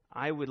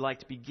I would like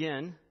to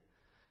begin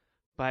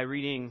by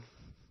reading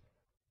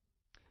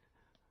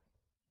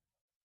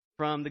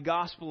from the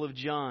Gospel of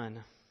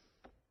John,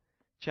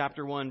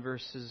 chapter 1,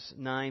 verses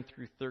 9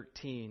 through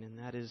 13, and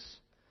that is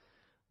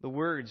the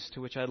words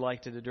to which I'd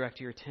like to direct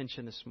your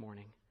attention this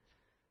morning.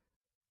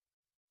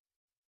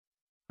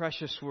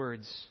 Precious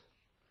words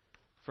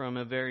from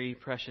a very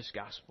precious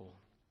gospel.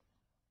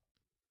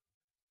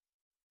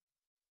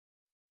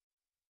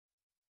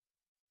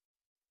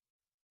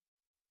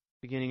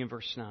 Beginning in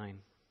verse 9.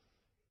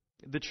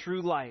 The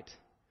true light,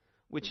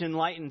 which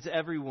enlightens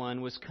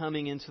everyone, was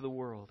coming into the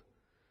world.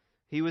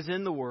 He was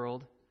in the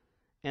world,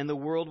 and the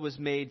world was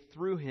made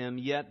through him,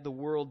 yet the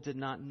world did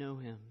not know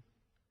him.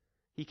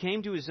 He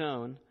came to his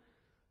own,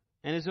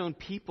 and his own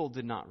people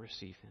did not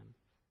receive him.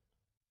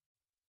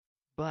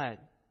 But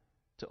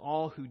to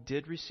all who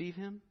did receive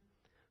him,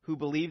 who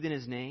believed in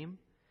his name,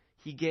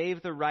 he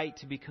gave the right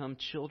to become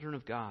children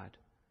of God,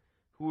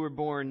 who were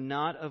born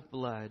not of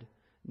blood,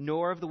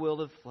 nor of the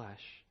will of the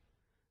flesh,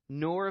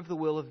 nor of the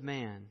will of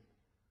man,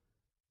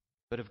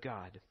 but of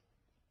God.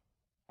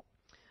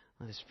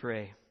 Let us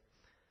pray.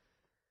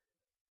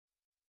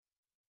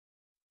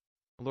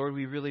 Lord,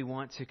 we really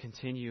want to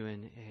continue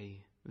in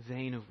a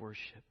vein of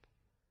worship,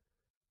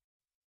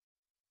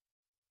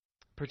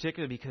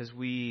 particularly because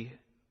we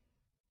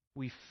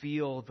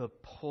feel the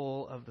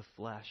pull of the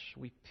flesh.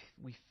 We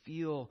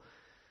feel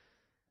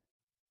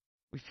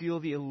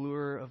the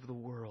allure of the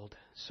world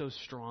so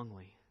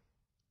strongly.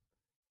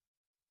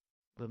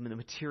 The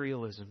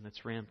materialism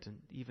that's rampant,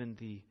 even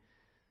the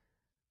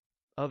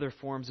other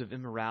forms of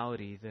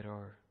immorality that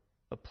are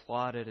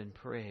applauded and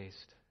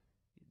praised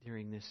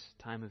during this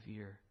time of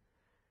year.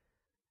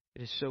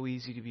 It is so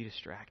easy to be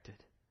distracted.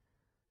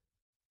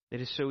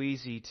 It is so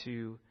easy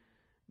to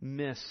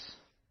miss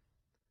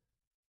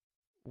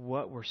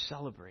what we're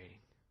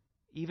celebrating.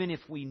 Even if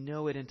we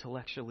know it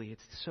intellectually,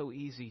 it's so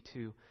easy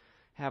to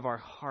have our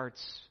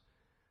hearts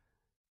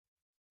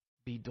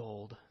be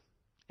dulled.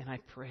 And I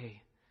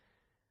pray,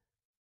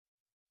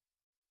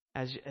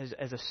 as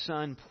a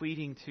son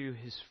pleading to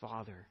his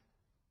father,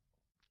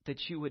 that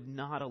you would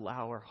not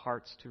allow our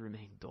hearts to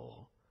remain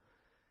dull,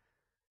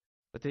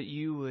 but that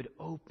you would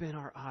open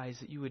our eyes,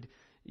 that you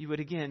would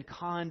again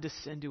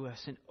condescend to us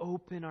and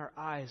open our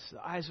eyes,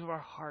 the eyes of our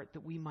heart,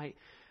 that we might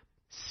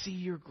see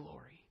your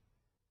glory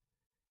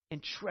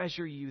and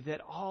treasure you,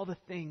 that all the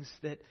things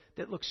that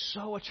look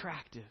so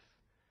attractive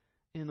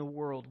in the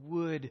world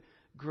would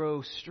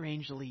grow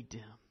strangely dim.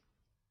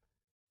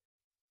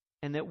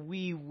 And that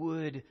we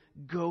would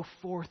go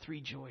forth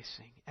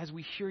rejoicing as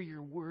we hear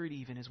your word,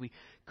 even as we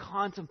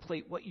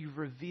contemplate what you've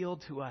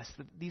revealed to us,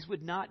 that these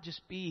would not just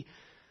be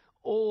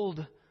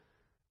old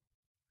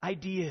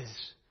ideas,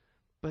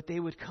 but they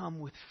would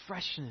come with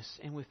freshness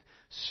and with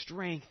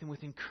strength and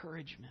with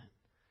encouragement,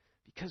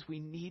 because we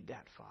need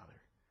that, Father.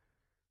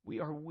 We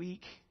are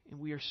weak and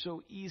we are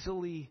so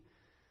easily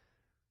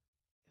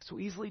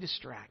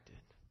distracted,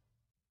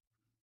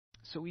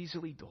 so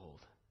easily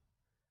dulled.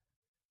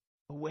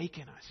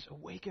 Awaken us,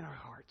 awaken our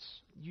hearts.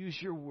 Use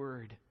your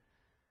word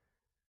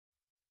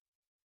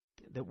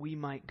that we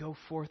might go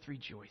forth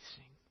rejoicing.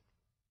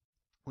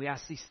 We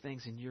ask these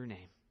things in your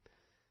name.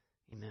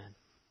 Amen.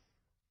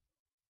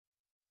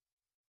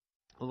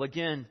 Well,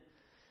 again,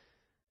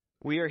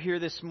 we are here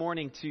this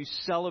morning to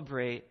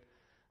celebrate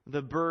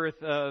the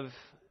birth of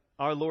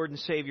our Lord and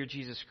Savior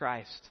Jesus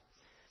Christ.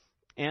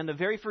 And the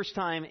very first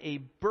time a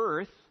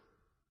birth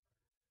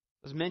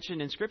was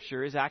mentioned in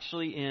Scripture is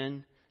actually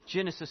in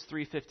Genesis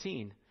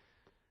 3:15,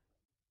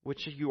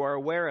 which you are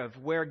aware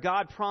of, where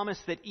God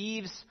promised that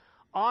Eve's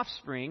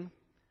offspring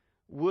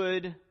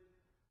would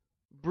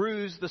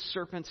bruise the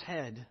serpent's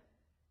head.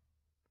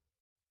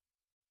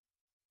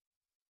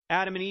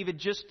 Adam and Eve had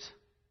just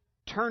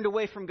turned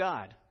away from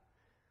God.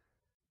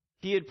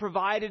 He had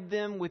provided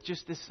them with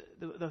just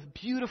the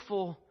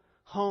beautiful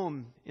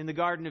home in the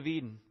Garden of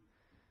Eden.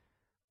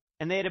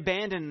 And they had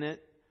abandoned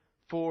it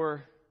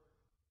for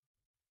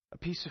a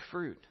piece of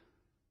fruit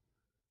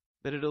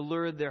that had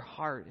allured their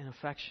heart and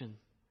affection.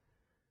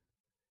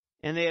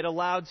 And they had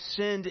allowed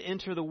sin to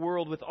enter the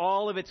world with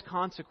all of its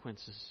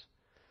consequences.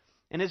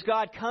 And as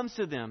God comes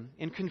to them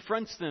and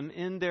confronts them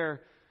in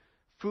their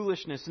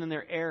foolishness and in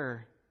their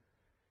error,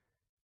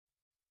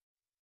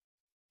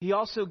 He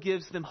also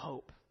gives them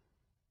hope.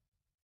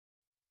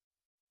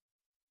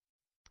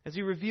 As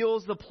He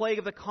reveals the plague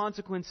of the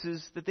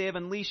consequences that they have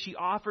unleashed, He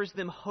offers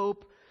them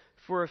hope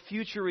for a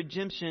future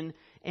redemption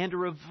and a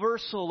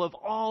reversal of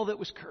all that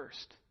was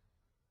cursed.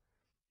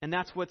 And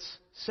that's what's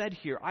said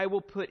here. I will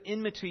put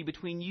enmity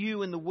between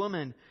you and the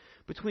woman,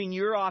 between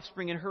your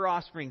offspring and her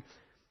offspring.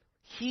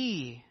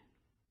 He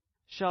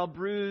shall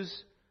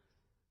bruise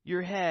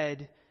your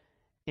head,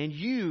 and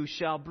you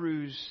shall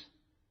bruise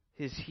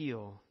his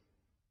heel.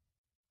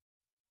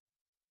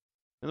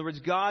 In other words,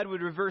 God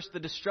would reverse the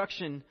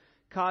destruction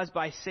caused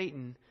by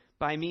Satan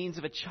by means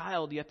of a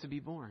child yet to be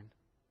born.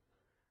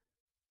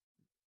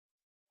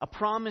 A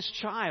promised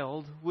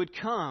child would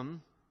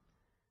come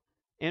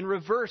and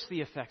reverse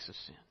the effects of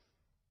sin.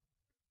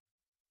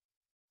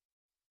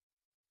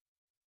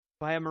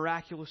 by a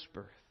miraculous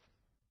birth.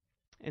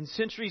 And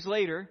centuries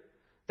later,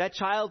 that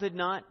child had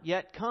not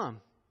yet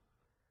come,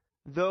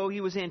 though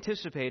he was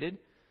anticipated.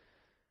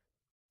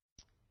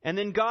 And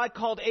then God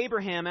called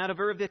Abraham out of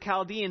Ur of the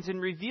Chaldeans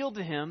and revealed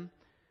to him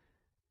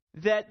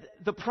that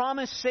the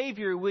promised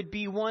Savior would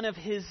be one of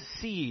his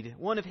seed,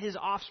 one of his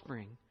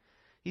offspring.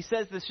 He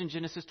says this in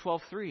Genesis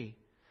 12:3.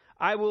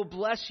 I will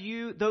bless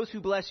you, those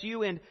who bless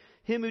you, and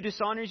him who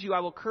dishonors you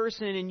I will curse,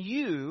 and in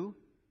you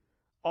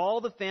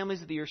all the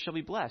families of the earth shall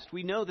be blessed.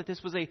 We know that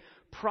this was a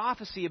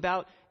prophecy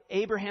about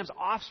Abraham's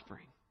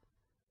offspring.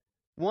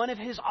 One of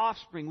his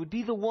offspring would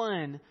be the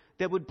one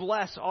that would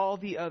bless all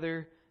the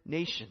other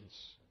nations.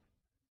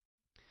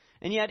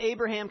 And yet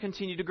Abraham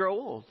continued to grow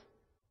old.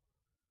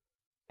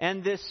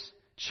 And this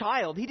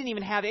child, he didn't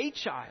even have a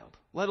child,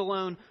 let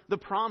alone the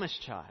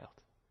promised child.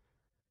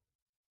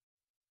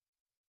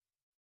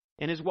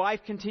 And his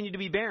wife continued to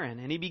be barren,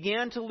 and he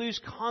began to lose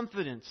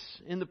confidence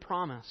in the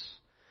promise.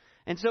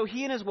 And so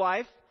he and his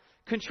wife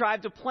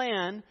contrived a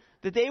plan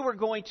that they were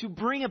going to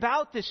bring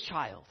about this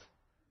child.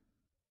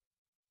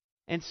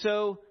 And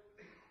so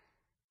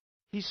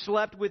he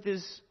slept with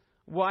his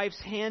wife's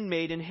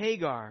handmaiden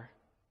Hagar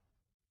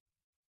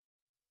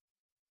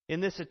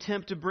in this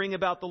attempt to bring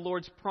about the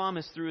Lord's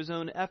promise through his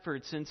own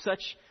efforts. And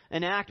such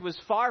an act was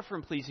far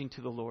from pleasing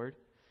to the Lord.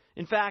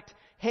 In fact,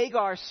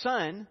 Hagar's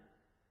son,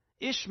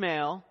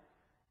 Ishmael,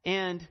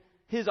 and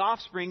his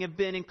offspring have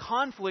been in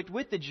conflict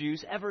with the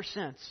Jews ever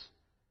since.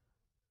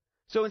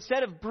 So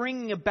instead of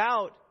bringing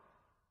about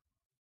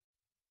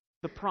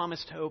the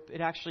promised hope,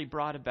 it actually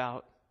brought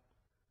about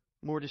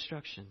more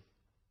destruction.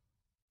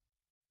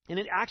 And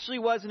it actually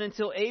wasn't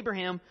until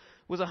Abraham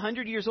was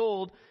 100 years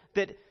old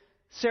that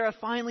Sarah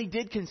finally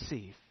did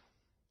conceive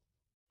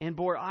and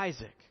bore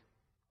Isaac.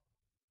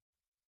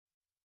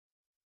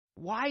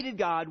 Why did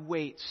God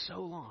wait so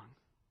long?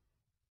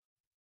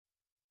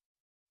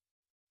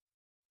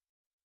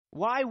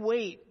 Why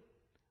wait?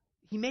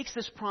 He makes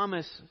this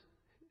promise.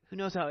 Who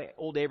knows how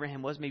old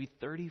Abraham was? Maybe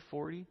 30,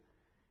 40?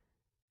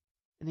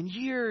 And then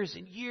years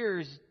and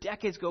years,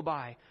 decades go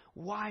by.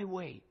 Why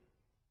wait?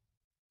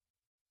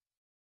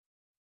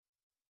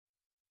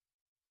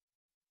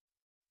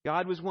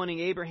 God was wanting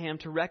Abraham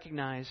to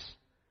recognize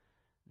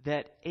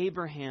that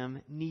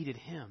Abraham needed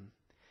him,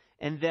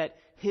 and that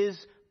his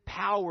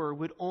power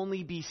would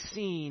only be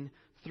seen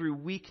through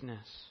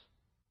weakness,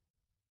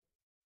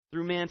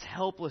 through man's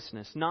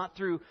helplessness, not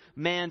through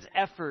man's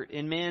effort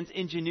and man's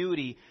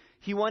ingenuity.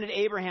 He wanted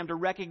Abraham to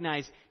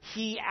recognize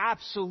he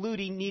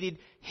absolutely needed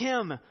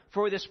him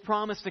for this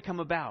promise to come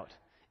about.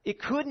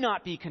 It could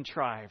not be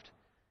contrived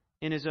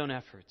in his own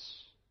efforts.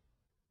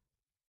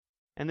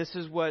 And this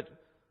is what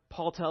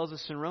Paul tells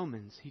us in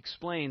Romans. He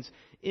explains,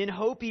 in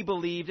hope he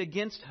believed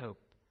against hope,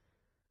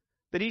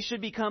 that he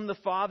should become the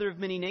father of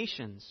many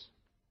nations.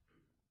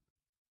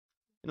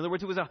 In other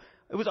words, it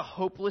was a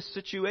hopeless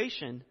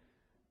situation,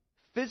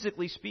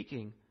 physically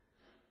speaking.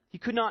 He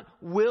could not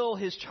will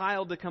his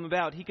child to come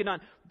about. He could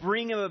not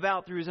bring him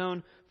about through his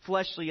own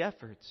fleshly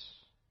efforts.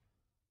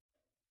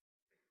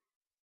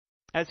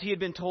 As he had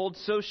been told,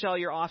 so shall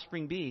your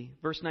offspring be.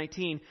 Verse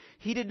 19,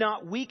 he did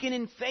not weaken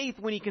in faith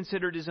when he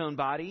considered his own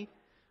body,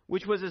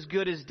 which was as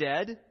good as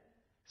dead,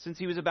 since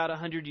he was about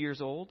 100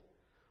 years old,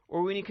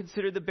 or when he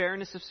considered the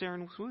barrenness of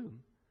Sarah's womb.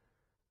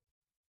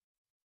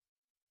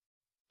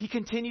 He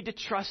continued to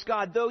trust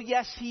God. Though,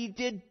 yes, he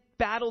did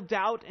battle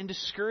doubt and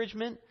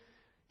discouragement,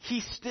 he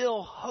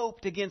still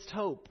hoped against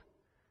hope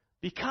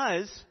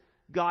because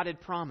God had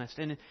promised.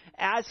 And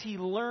as he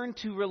learned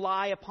to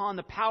rely upon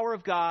the power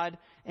of God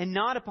and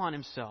not upon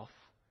himself,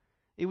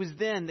 it was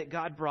then that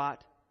God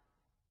brought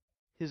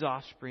his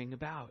offspring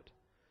about.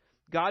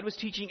 God was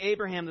teaching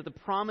Abraham that the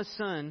promised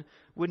son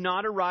would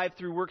not arrive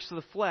through works of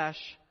the flesh,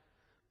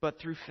 but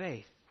through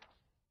faith.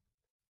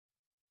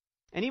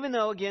 And even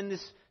though, again,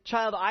 this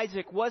child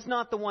Isaac was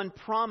not the one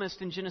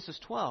promised in Genesis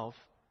 12,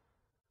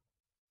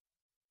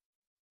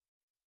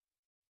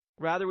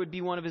 rather would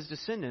be one of his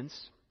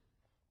descendants,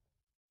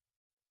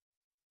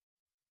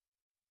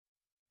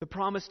 the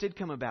promise did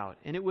come about.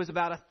 And it was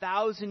about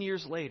 1,000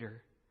 years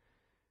later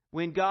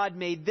when God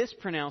made this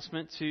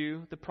pronouncement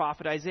to the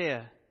prophet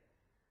Isaiah.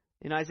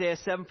 In Isaiah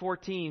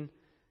 7:14,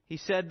 he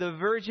said, the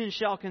virgin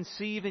shall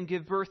conceive and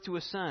give birth to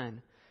a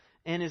son,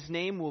 and his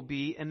name will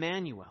be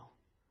Emmanuel,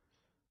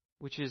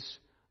 which is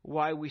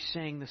why we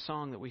sang the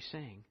song that we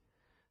sang.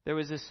 There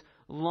was this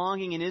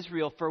longing in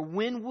Israel for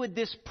when would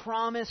this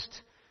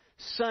promised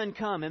son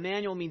come?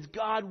 Emmanuel means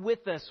God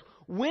with us.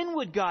 When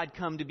would God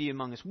come to be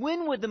among us?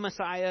 When would the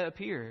Messiah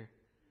appear?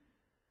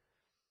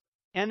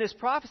 And this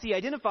prophecy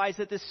identifies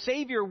that the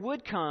Savior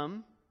would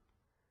come,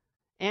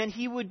 and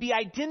he would be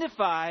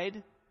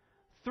identified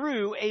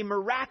through a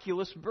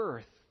miraculous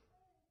birth.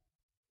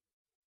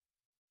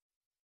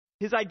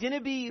 His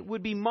identity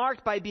would be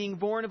marked by being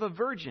born of a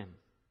virgin,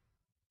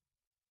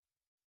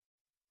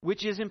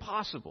 which is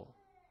impossible.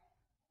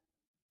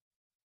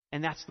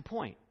 And that's the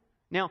point.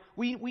 Now,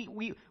 we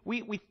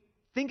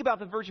think about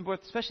the virgin birth,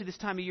 especially this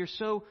time of year,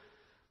 so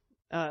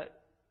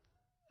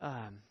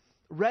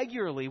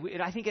regularly.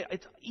 I think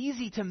it's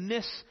easy to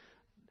miss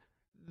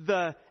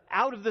the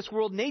out of this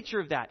world nature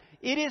of that.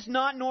 It is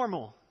not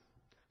normal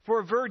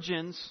for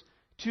virgins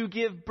to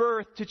give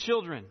birth to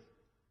children.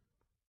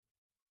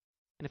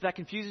 And if that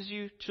confuses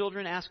you,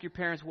 children, ask your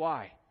parents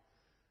why.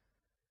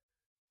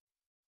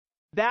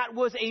 That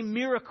was a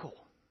miracle.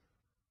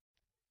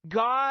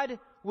 God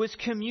was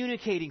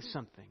communicating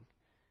something.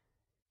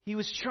 He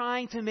was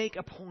trying to make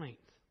a point.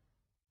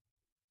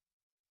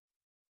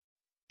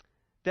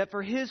 That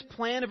for His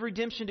plan of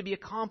redemption to be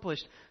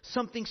accomplished,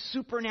 something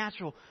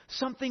supernatural,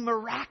 something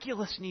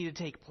miraculous needed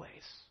to take place.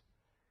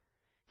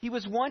 He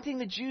was wanting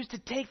the Jews to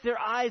take their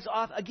eyes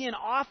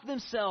off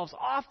themselves,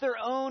 off their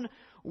own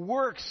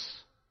works,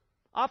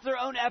 off their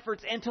own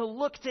efforts, and to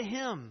look to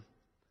Him.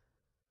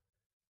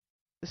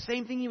 The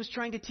same thing He was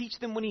trying to teach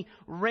them when He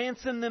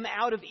ransomed them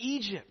out of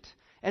Egypt,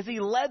 as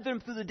He led them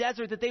through the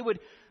desert, that they would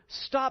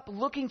stop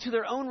looking to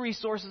their own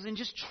resources and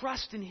just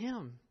trust in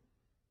Him.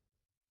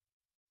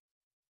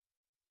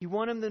 He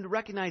wanted them to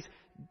recognize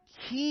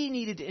He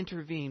needed to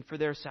intervene for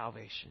their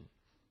salvation.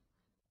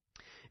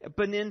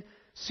 But then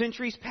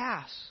centuries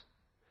pass,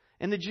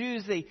 and the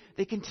Jews, they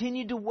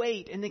continued to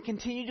wait and they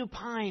continued to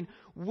pine.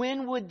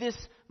 When would this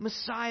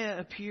Messiah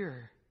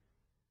appear?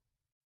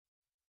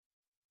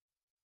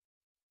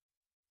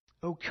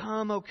 O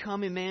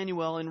come,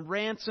 Emmanuel, and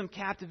ransom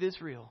captive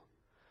Israel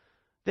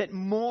that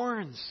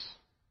mourns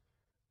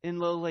in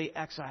lowly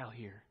exile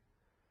here.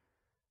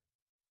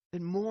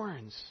 That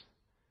mourns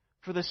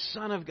for the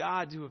Son of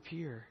God to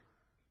appear.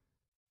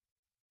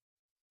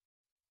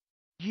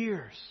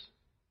 Years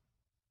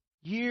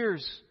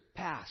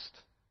passed.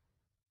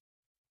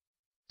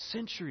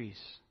 Centuries.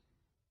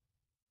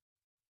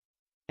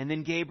 And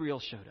then Gabriel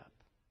showed up.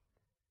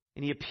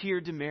 And he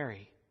appeared to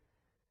Mary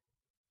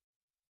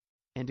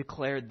and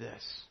declared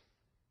this.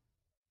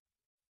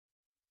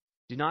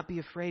 Do not be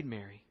afraid,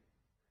 Mary,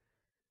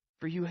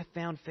 for you have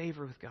found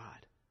favor with God.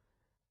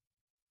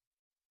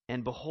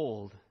 And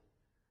behold,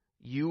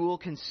 you will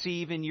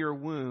conceive in your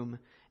womb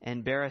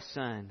and bear a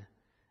son,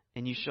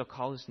 and you shall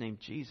call his name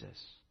Jesus.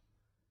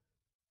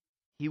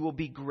 He will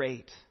be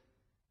great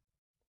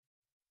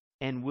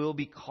and will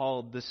be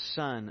called the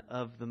Son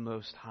of the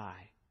Most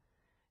High.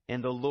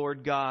 And the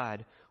Lord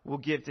God will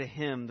give to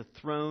him the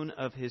throne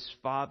of his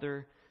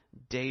father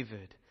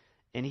David,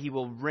 and he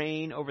will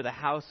reign over the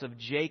house of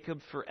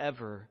Jacob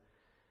forever,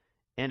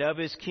 and of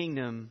his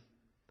kingdom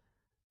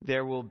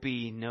there will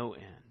be no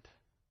end.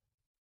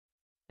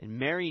 And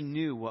Mary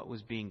knew what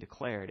was being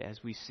declared,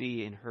 as we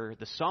see in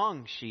the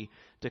song she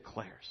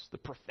declares, the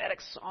prophetic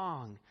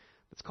song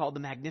that's called the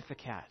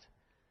Magnificat.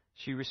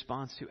 She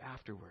responds to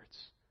afterwards.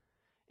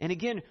 And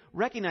again,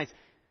 recognize,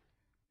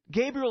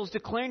 Gabriel is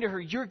declaring to her,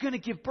 you're going to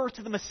give birth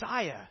to the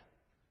Messiah.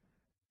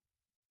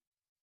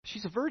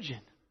 She's a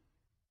virgin.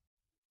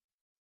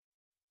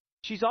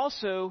 She's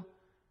also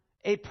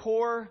a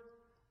poor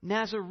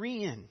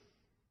Nazarene.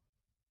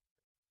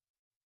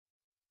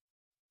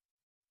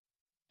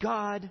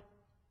 God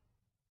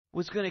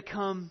was going to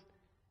come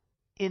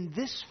in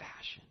this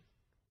fashion.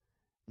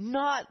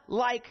 Not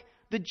like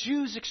the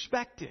Jews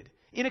expected.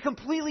 In a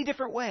completely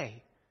different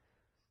way.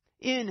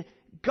 In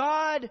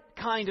God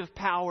kind of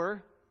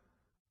power.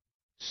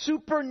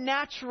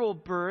 Supernatural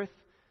birth.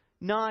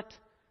 Not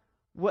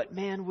what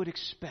man would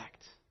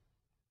expect.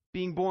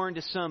 Being born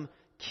to some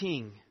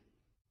king.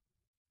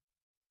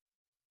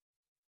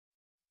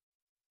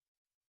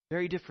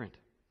 Very different.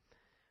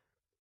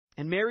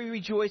 And Mary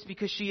rejoiced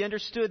because she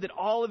understood that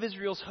all of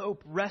Israel's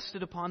hope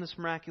rested upon this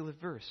miraculous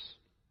verse.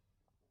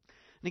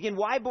 And again,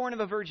 why born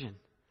of a virgin?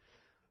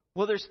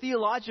 Well, there's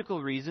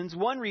theological reasons.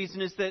 One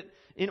reason is that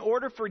in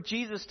order for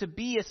Jesus to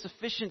be a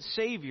sufficient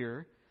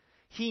Savior,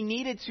 He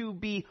needed to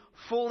be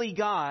fully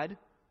God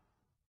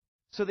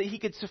so that He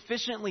could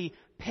sufficiently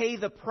pay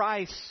the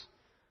price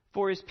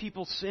for His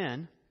people's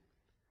sin.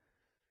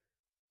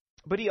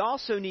 But He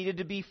also needed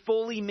to be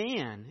fully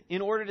man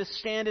in order to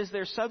stand as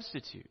their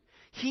substitute.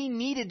 He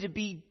needed to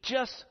be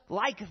just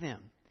like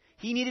them.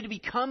 He needed to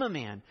become a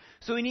man.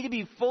 So He needed to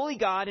be fully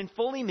God and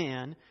fully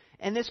man.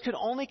 And this could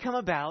only come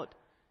about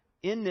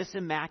in this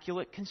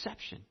immaculate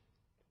conception.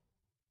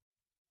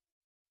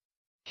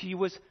 He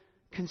was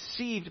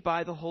conceived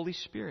by the Holy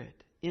Spirit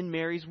in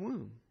Mary's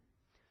womb.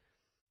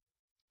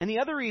 And the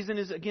other reason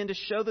is, again, to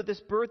show that this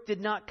birth did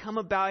not come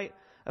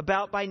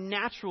about by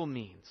natural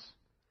means.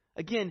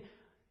 Again,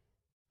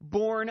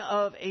 born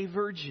of a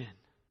virgin.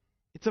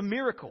 It's a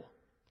miracle.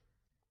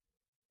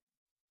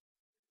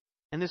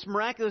 And this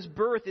miraculous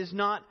birth is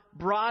not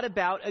brought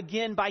about,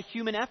 again, by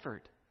human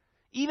effort.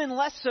 Even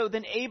less so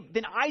than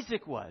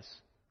Isaac was.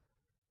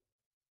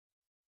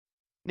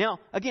 Now,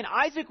 again,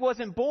 Isaac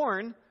wasn't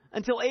born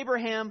until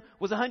Abraham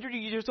was 100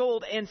 years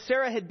old and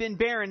Sarah had been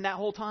barren that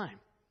whole time.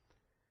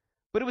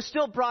 But it was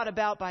still brought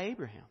about by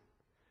Abraham.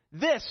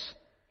 This,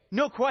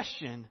 no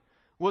question,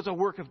 was a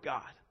work of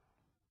God.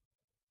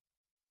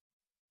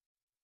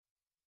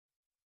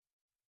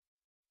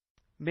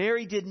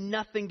 Mary did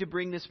nothing to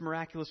bring this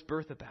miraculous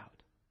birth about.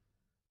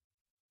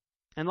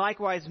 And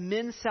likewise,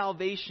 men's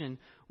salvation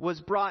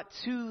was brought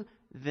to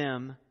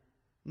them,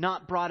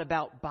 not brought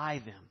about by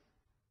them.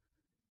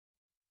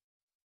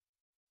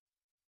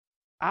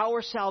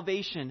 Our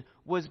salvation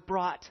was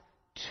brought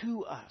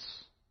to us.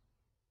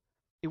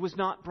 It was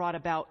not brought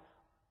about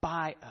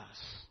by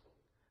us.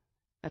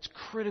 That's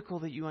critical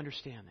that you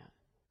understand that.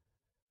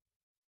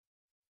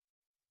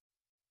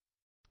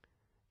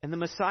 And the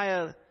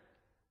Messiah,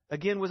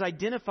 again, was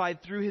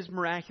identified through his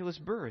miraculous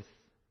birth.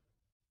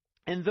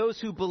 And those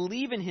who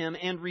believe in him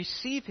and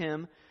receive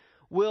him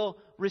will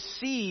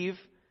receive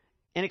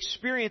and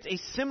experience a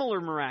similar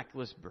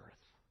miraculous birth.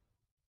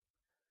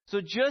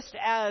 So just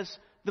as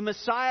the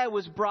Messiah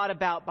was brought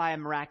about by a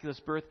miraculous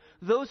birth,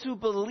 those who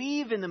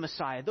believe in the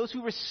Messiah, those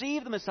who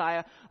receive the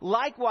Messiah,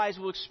 likewise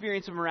will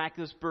experience a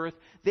miraculous birth.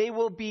 They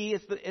will be,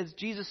 as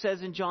Jesus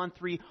says in John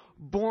 3,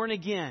 born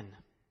again.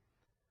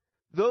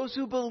 Those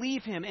who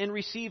believe him and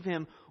receive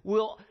him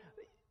will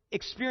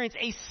experience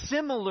a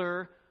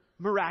similar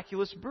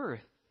miraculous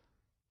birth.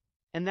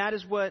 And that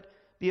is what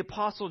the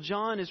Apostle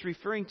John is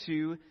referring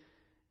to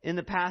in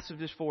the passage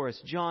before us.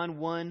 John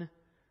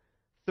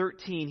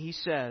 1:13, he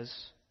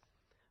says,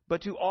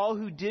 "But to all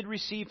who did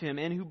receive him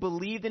and who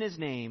believed in his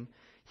name,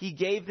 he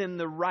gave them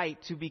the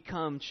right to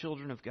become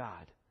children of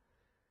God,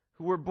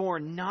 who were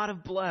born not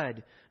of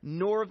blood,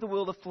 nor of the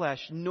will of the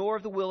flesh, nor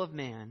of the will of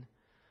man,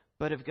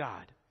 but of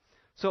God."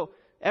 So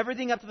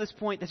everything up to this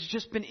point, that's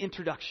just been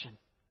introduction.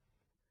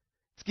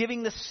 It's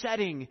giving the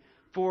setting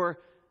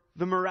for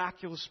the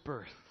miraculous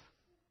birth.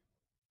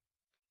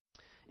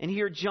 And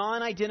here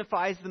John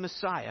identifies the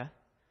Messiah.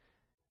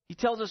 He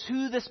tells us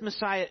who this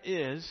Messiah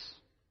is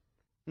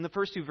in the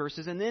first two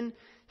verses, and then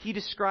he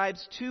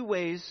describes two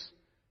ways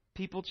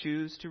people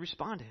choose to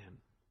respond to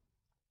him.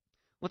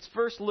 Let's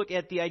first look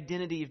at the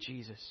identity of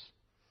Jesus.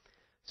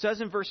 It says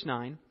in verse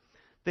 9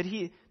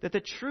 that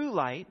the true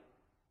light,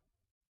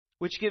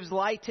 which gives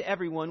light to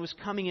everyone, was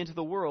coming into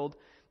the world,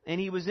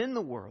 and he was in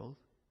the world,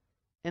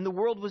 and the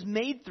world was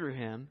made through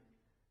him,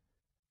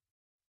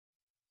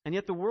 and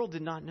yet the world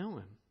did not know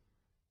him.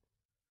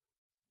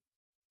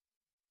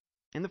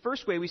 And the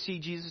first way we see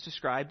Jesus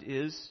described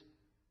is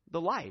the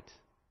light.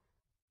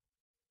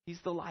 He's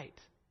the light.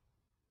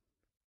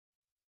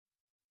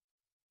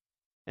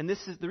 And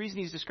this is the reason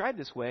he's described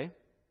this way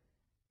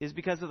is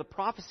because of the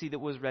prophecy that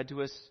was read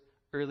to us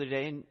earlier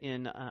today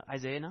in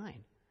Isaiah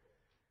 9.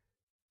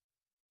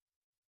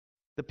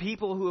 The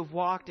people who have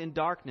walked in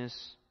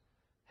darkness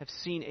have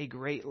seen a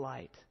great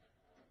light.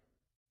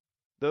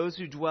 Those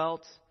who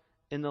dwelt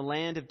in the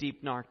land of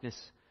deep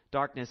darkness,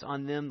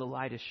 on them the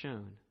light is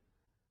shone.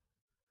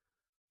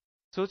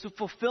 So it's a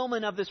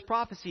fulfillment of this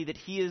prophecy that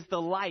he is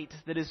the light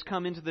that has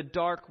come into the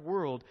dark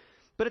world.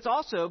 But it's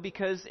also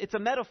because it's a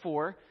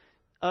metaphor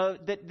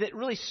that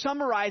really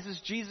summarizes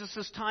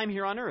Jesus' time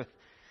here on earth.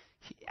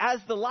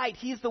 As the light,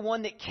 he's the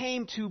one that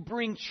came to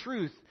bring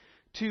truth,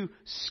 to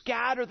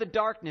scatter the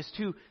darkness,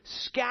 to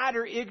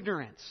scatter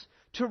ignorance,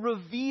 to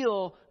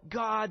reveal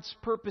God's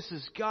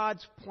purposes,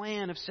 God's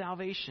plan of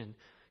salvation,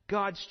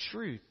 God's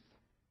truth.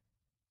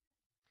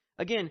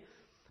 Again,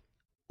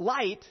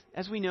 light,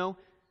 as we know,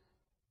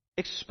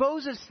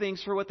 exposes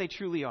things for what they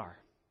truly are.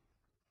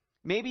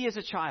 Maybe as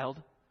a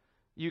child,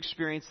 you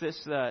experience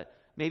this,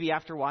 maybe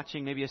after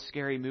watching maybe a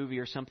scary movie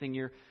or something,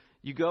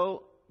 you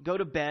go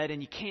to bed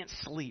and you can't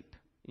sleep.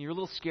 And you're a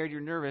little scared, you're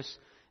nervous,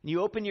 and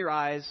you open your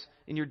eyes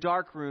in your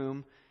dark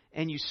room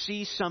and you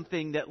see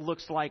something that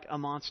looks like a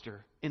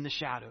monster in the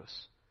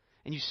shadows.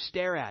 And you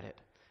stare at it.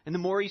 And the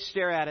more you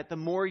stare at it, the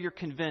more you're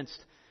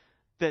convinced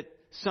that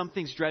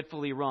something's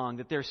dreadfully wrong,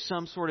 that there's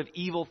some sort of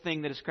evil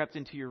thing that has crept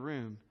into your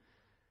room.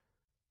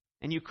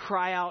 And you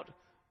cry out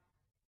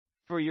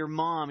for your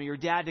mom or your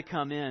dad to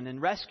come in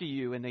and rescue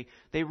you. And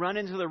they run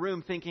into the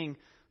room thinking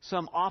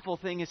some awful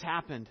thing has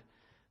happened.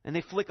 And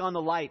they flick on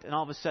the light and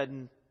all of a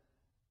sudden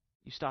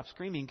you stop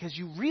screaming because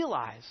you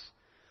realize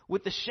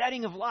with the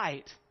shedding of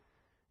light,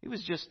 it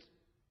was just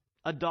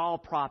a doll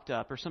propped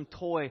up or some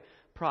toy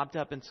propped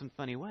up in some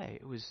funny way.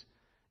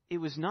 It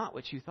was not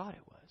what you thought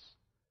it was.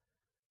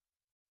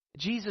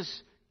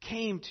 Jesus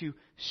came to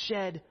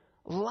shed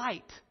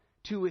light,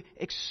 to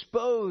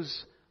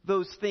expose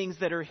those things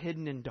that are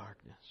hidden in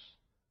darkness.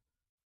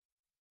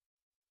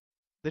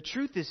 The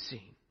truth is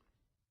seen.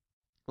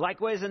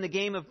 Likewise, in the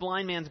game of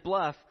blind man's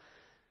bluff,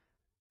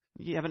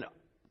 you have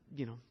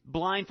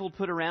blindfold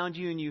put around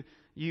you, and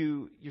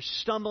you're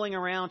stumbling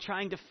around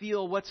trying to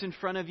feel what's in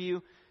front of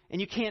you,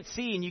 and you can't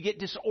see, and you get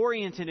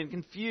disoriented and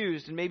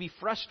confused and maybe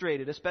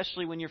frustrated,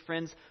 especially when your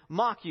friends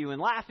mock you and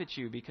laugh at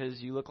you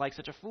because you look like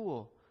such a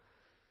fool.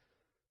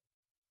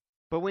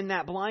 But when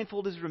that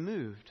blindfold is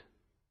removed,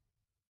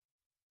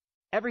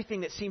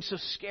 everything that seems so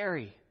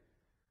scary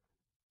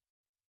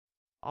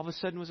all of a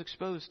sudden was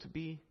exposed to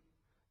be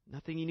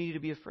nothing you needed to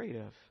be afraid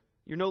of.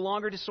 You're no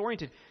longer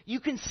disoriented. You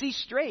can see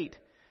straight.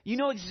 You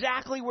know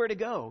exactly where to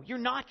go. You're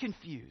not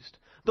confused.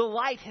 The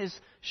light has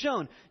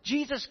shone.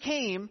 Jesus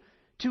came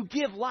to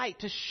give light,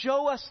 to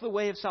show us the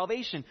way of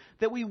salvation,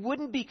 that we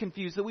wouldn't be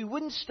confused, that we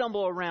wouldn't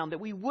stumble around, that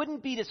we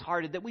wouldn't be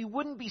disheartened, that we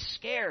wouldn't be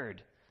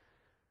scared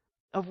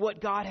of what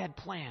God had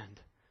planned.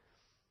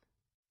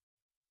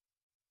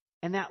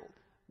 And that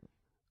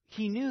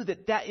he knew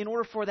that in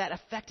order for that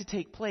effect to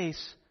take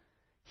place,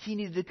 he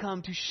needed to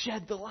come to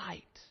shed the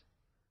light.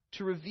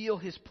 to reveal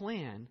his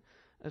plan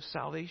of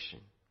salvation.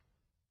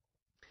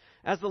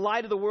 As the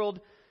light of the world,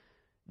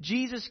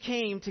 Jesus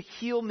came to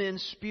heal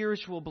men's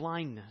spiritual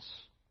blindness.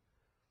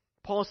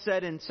 Paul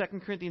said in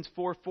 2 Corinthians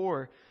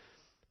 4:4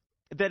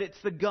 that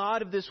it's the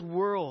God of this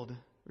world,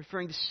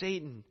 referring to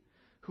Satan,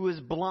 who has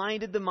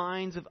blinded the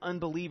minds of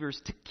unbelievers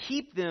to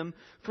keep them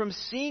from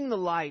seeing the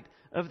light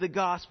of the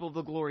gospel of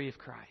the glory of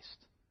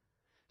Christ.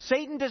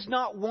 Satan does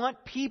not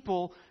want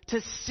people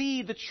to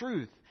see the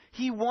truth.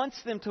 He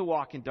wants them to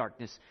walk in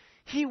darkness.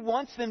 He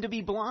wants them to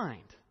be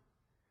blind.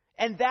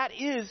 And that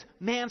is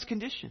man's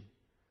condition.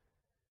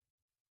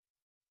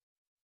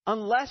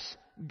 Unless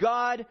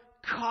God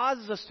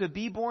causes us to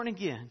be born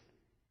again,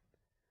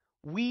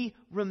 we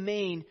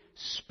remain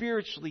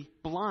spiritually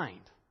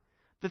blind.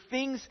 The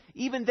things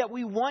even that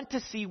we want to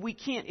see, we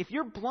can't. If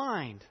you're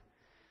blind,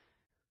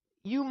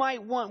 you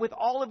might want with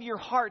all of your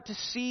heart to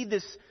see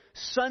this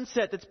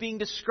sunset that's being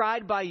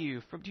described by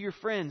you to your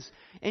friends.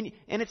 And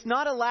it's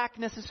not a lack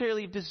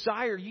necessarily of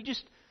desire.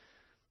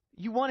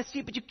 You want to see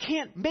it, but you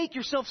can't make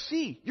yourself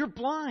see. You're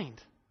blind.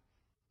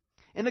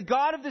 And the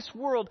God of this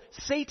world,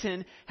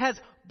 Satan, has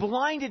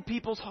blinded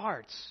people's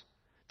hearts.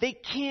 They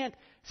can't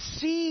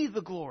see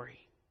the glory.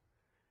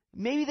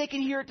 Maybe they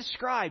can hear it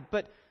described,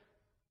 but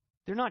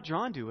they're not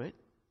drawn to it,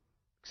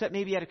 except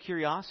maybe out of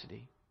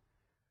curiosity.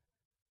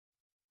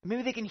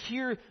 Maybe they can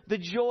hear the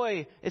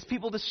joy as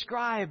people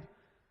describe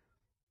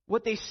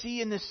what they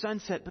see in this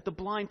sunset, but the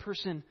blind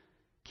person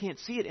can't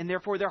see it, and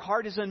therefore their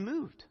heart is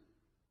unmoved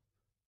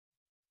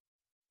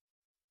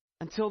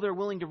until they're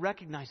willing to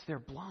recognize they're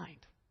blind.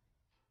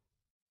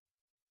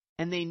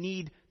 And they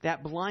need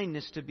that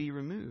blindness to be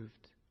removed.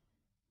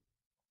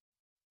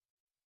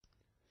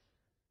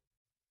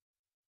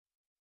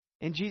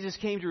 And Jesus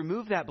came to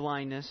remove that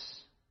blindness,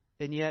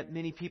 and yet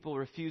many people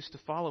refuse to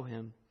follow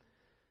him.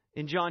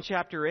 In John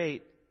chapter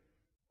 8,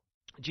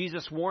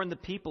 Jesus warned the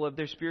people of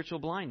their spiritual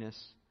blindness.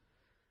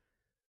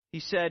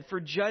 He said,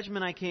 "For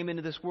judgment I came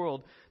into this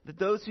world, that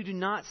those who do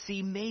not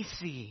see may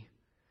see,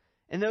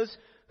 and those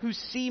who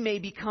see may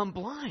become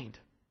blind."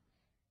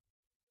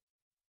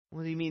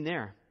 What do you mean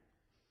there?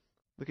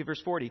 Look at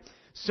verse 40.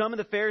 Some of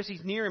the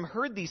Pharisees near him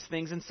heard these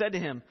things and said to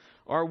him,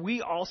 "Are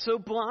we also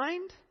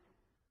blind?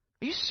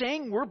 Are you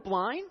saying we're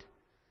blind?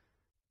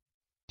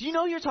 Do you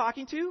know who you're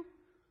talking to?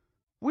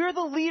 We're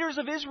the leaders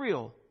of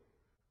Israel.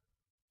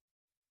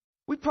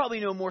 We probably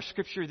know more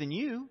scripture than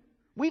you.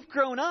 We've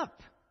grown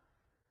up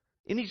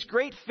in these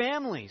great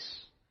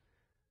families.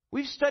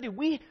 We've studied.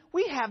 We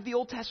have the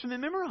Old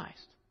Testament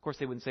memorized." Of course,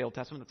 they wouldn't say Old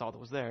Testament. That's all that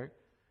was there.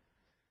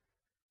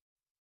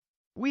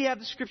 We have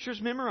the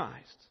scriptures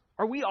memorized.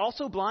 Are we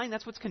also blind?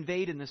 That's what's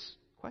conveyed in this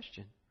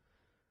question.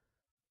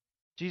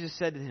 Jesus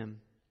said to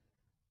him,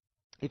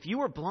 "If you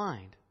were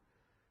blind,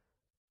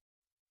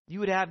 you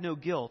would have no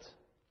guilt.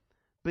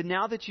 But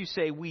now that you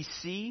say, 'We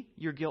see,'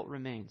 your guilt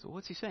remains." Well,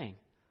 what's he saying?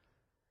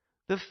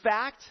 The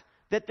fact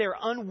that they're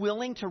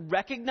unwilling to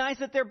recognize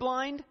that they're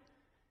blind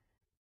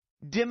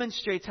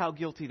demonstrates how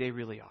guilty they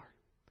really are.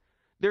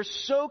 They're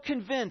so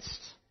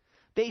convinced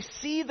they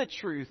see the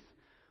truth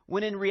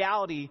when in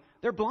reality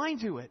they're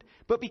blind to it.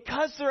 But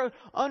because they're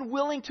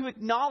unwilling to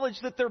acknowledge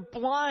that they're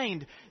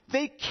blind,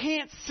 they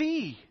can't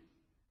see.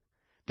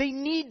 They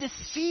need to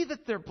see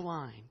that they're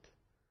blind.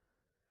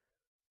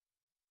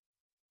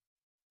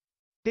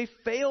 They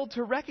failed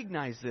to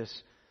recognize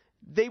this.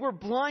 They were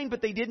blind,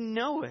 but they didn't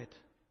know it.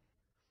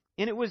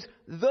 And it was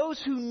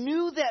those who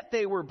knew that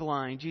they were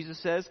blind, Jesus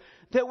says,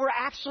 that were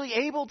actually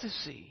able to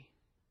see.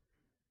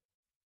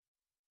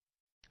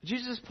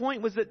 Jesus'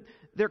 point was that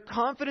their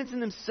confidence in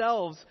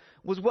themselves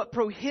was what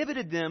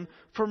prohibited them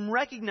from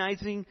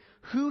recognizing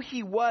who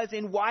he was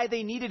and why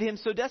they needed him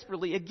so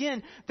desperately.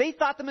 Again, they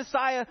thought the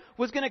Messiah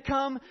was going to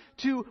come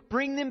to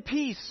bring them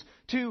peace,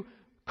 to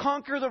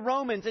conquer the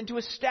Romans, and to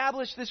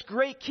establish this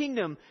great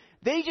kingdom.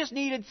 They just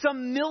needed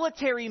some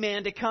military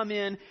man to come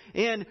in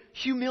and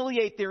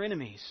humiliate their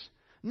enemies,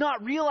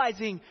 not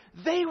realizing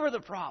they were the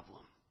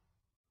problem.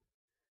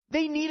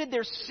 They needed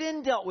their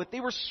sin dealt with. They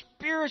were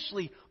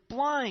spiritually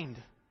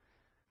blind.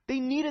 They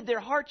needed their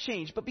heart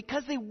changed, but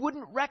because they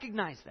wouldn't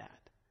recognize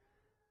that,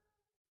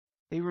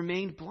 they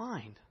remained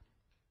blind.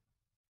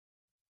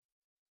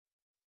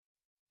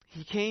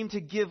 He came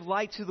to give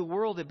light to the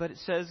world, but it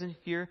says in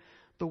here,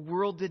 the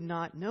world did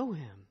not know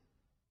him.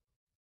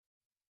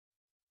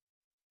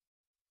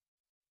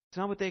 It's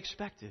not what they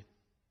expected.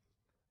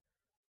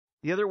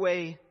 The other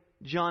way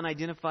John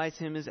identifies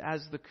him is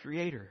as the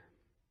Creator.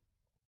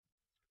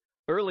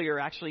 Earlier,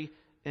 actually,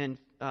 in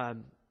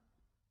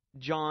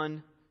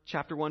John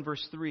chapter 1,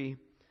 verse 3,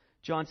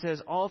 John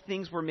says, "All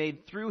things were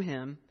made through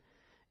him,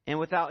 and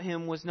without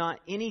him was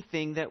not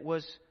anything that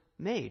was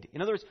made."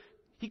 In other words,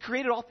 he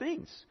created all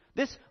things.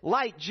 This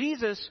light,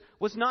 Jesus,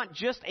 was not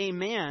just a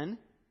man.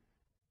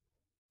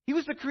 He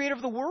was the creator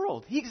of the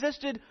world. He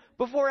existed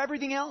before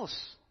everything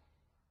else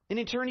in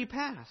eternity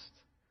past.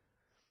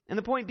 And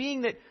the point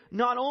being that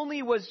not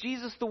only was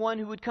Jesus the one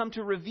who would come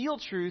to reveal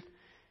truth,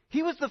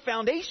 he was the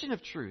foundation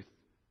of truth.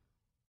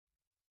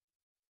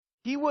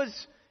 He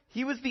was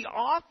the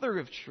author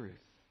of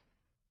truth.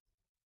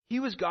 He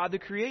was God the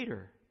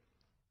Creator.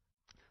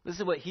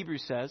 Listen to what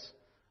Hebrews says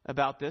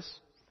about this.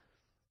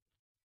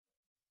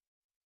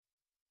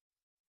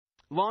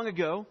 Long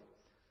ago,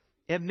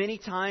 at many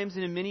times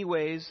and in many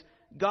ways,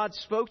 God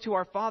spoke to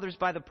our fathers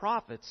by the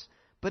prophets.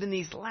 But in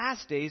these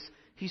last days,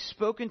 He's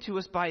spoken to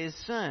us by His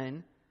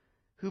Son,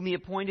 whom He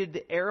appointed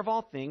the heir of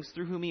all things,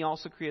 through whom He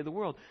also created the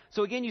world.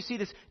 So again, you see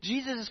this.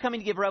 Jesus is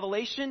coming to give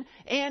revelation,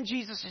 and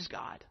Jesus is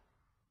God.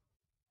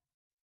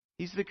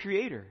 He's the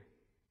Creator.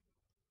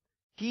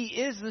 He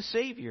is the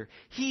Savior.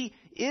 He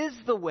is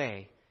the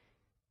way.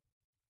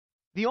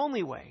 The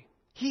only way.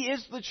 He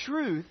is the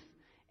truth,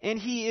 and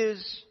He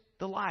is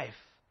the life.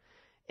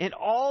 And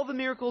all the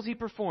miracles He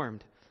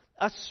performed,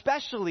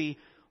 especially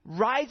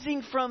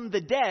rising from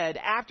the dead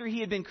after He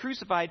had been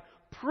crucified,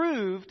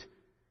 proved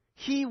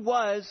He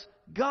was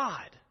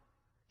God.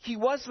 He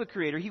was the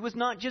Creator. He was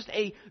not just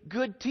a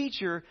good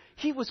teacher.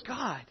 He was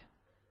God.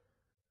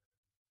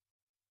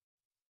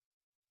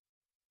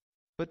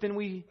 But then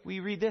we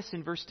read this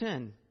in verse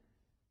 10.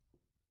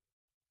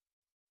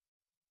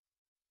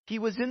 He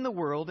was in the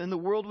world, and the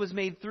world was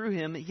made through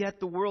Him, yet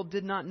the world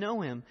did not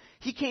know Him.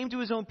 He came to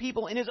His own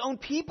people, and His own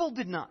people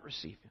did not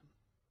receive Him.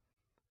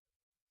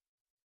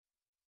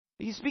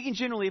 He's speaking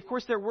generally. Of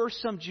course, there were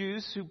some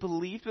Jews who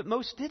believed, but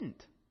most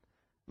didn't.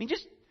 I mean,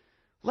 just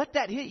let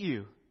that hit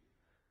you.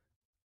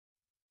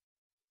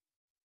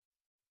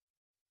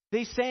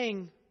 They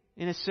sang,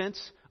 in a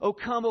sense, O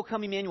come,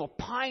 Emmanuel,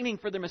 pining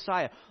for their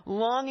Messiah,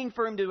 longing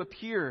for Him to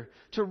appear,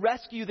 to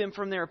rescue them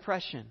from their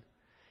oppression.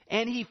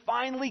 And He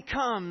finally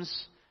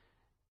comes.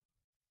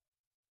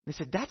 They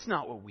said, that's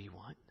not what we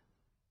want.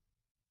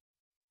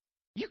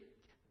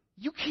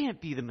 You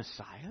can't be the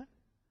Messiah.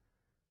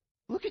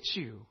 Look at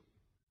you.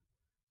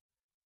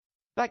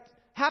 In fact,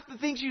 half the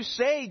things you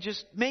say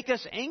just make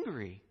us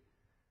angry.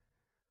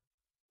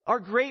 Our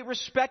great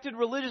respected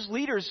religious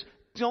leaders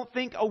don't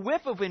think a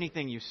whiff of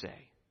anything you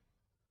say.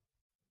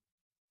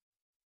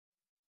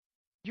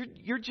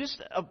 You're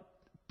just a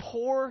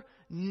poor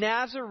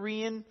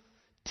Nazarene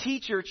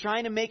teacher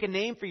trying to make a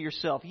name for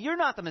yourself. You're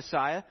not the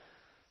Messiah.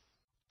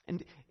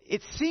 And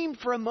it seemed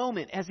for a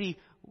moment as He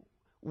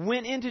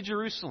went into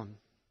Jerusalem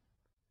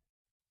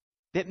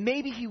that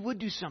maybe He would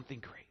do something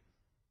great.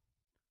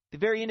 The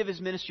very end of His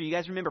ministry, you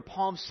guys remember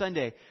Palm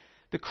Sunday.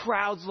 The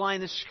crowds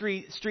line the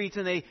streets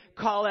and they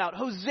call out,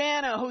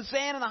 Hosanna,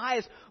 Hosanna in the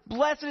highest.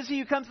 Blessed is He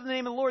who comes in the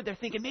name of the Lord. They're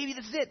thinking, maybe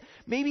this is it.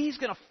 Maybe He's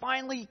going to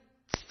finally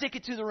stick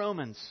it to the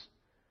Romans.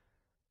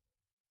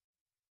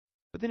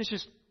 But then it's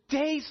just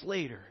days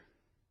later.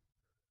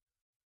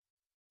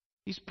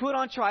 He's put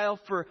on trial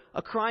for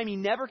a crime He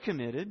never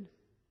committed.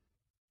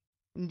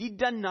 And He'd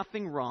done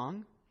nothing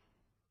wrong.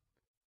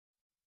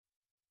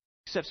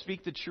 Except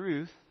speak the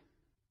truth.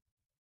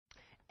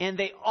 And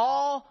they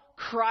all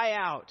cry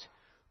out,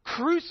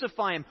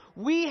 crucify Him.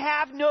 We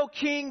have no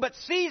king but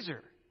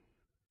Caesar.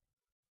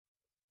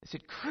 They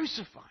said,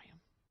 crucify Him.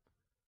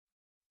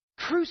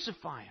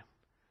 Crucify Him.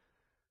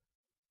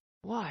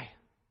 Why?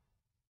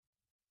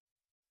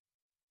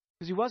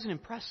 Because He wasn't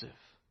impressive.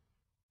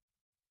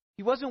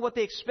 He wasn't what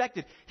they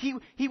expected.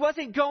 He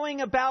wasn't going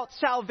about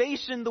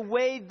salvation the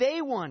way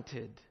they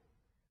wanted.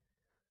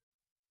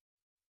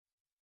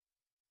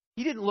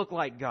 He didn't look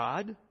like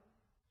God.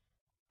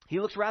 He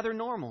looks rather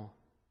normal.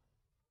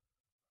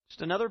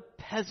 Just another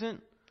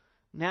peasant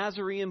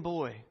Nazarene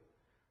boy,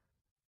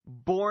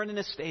 born in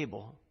a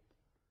stable,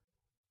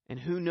 and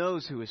who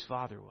knows who his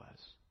father was.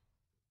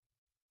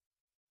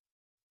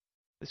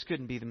 This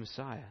couldn't be the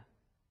Messiah.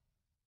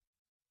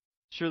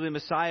 Surely the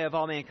Messiah of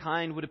all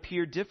mankind would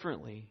appear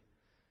differently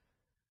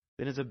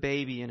than as a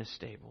baby in a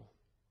stable.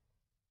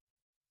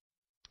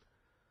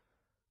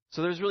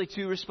 So there's really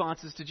two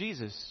responses to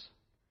Jesus.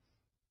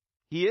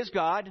 He is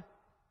God,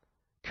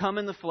 come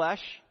in the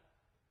flesh.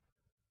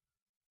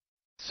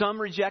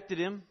 Some rejected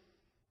Him.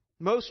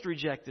 Most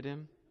rejected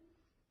Him.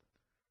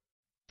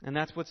 And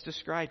that's what's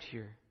described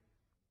here.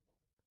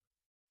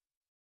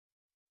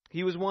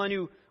 He was one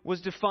who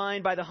was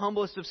defined by the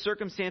humblest of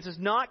circumstances,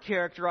 not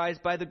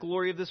characterized by the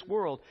glory of this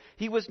world.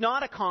 He was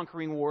not a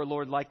conquering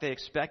warlord like they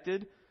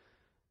expected,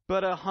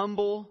 but a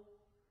humble,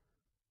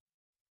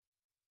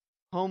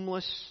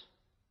 homeless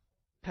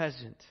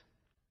peasant.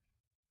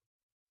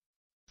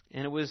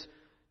 And it was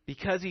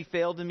because He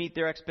failed to meet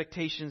their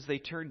expectations, they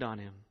turned on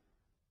Him.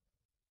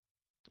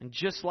 And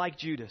just like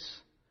Judas,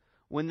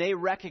 when they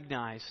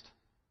recognized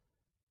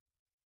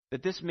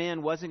that this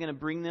man wasn't going to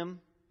bring them,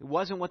 it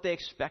wasn't what they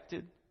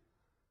expected,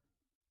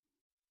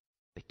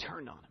 they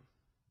turned on Him.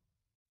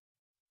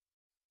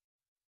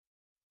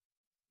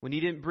 When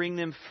He didn't bring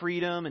them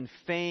freedom and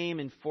fame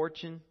and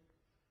fortune,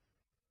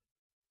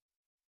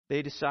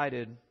 they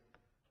decided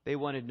they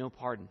wanted no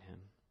part in Him.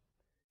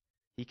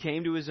 He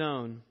came to His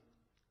own,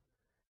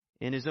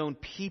 and His own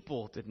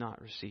people did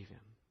not receive Him.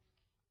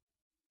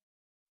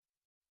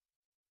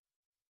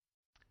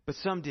 But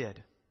some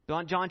did.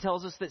 John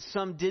tells us that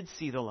some did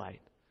see the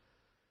light.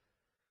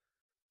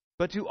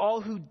 But to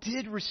all who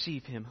did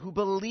receive Him, who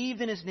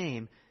believed in His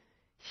name,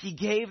 He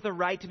gave the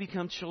right to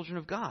become children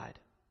of God.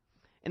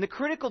 And the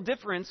critical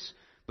difference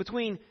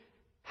between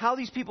how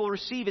these people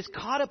receive is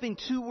caught up in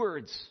two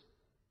words: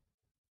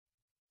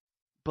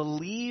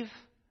 believe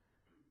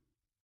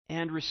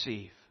and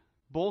receive.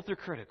 Both are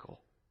critical.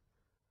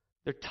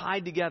 They're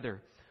tied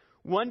together.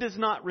 One does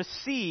not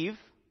receive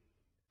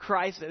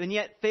Christ and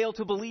yet fail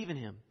to believe in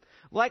Him.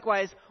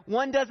 Likewise,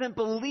 one doesn't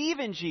believe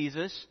in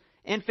Jesus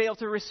and fail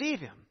to receive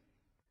Him.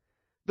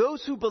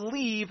 Those who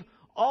believe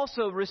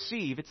also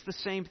receive. It's the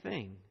same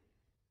thing.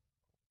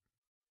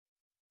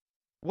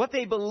 What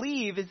they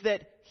believe is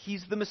that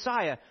He's the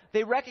Messiah.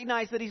 They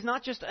recognize that He's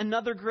not just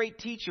another great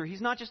teacher.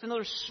 He's not just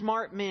another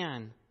smart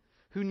man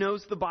who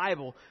knows the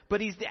Bible,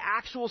 but He's the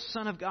actual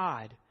Son of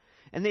God.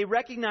 And they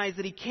recognize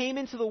that He came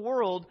into the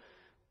world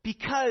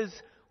because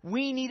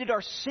we needed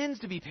our sins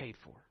to be paid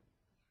for.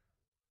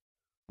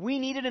 We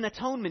needed an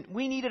atonement.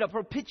 We needed a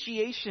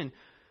propitiation,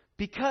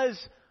 because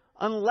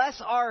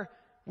unless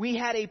we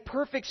had a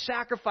perfect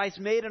sacrifice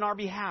made on our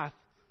behalf,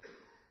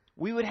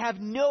 we would have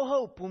no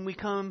hope when we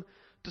come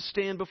to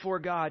stand before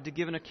God to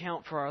give an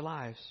account for our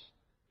lives.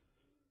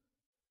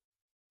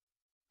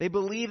 They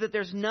believe that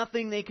there's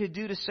nothing they could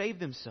do to save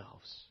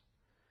themselves,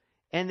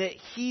 and that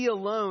He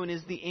alone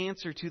is the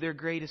answer to their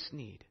greatest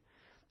need.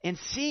 And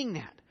seeing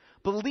that,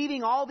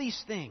 believing all these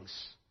things,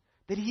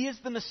 that He is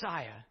the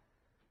Messiah,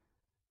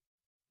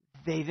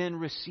 they then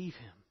receive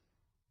Him.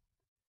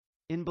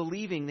 In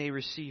believing, they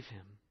receive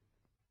Him.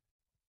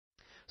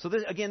 So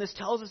this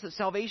tells us that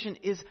salvation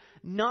is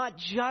not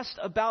just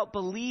about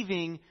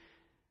believing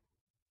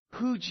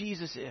who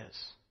Jesus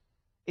is.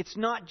 It's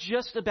not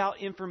just about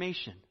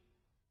information.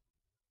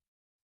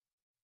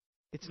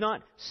 It's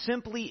not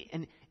simply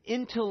an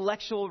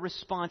intellectual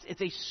response.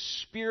 It's a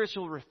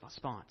spiritual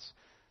response.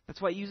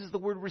 That's why it uses the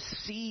word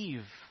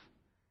receive.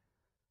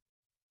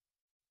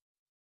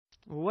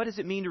 What does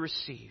it mean to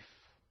receive?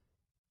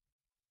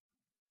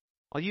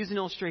 I'll use an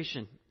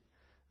illustration.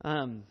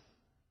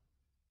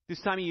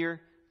 This time of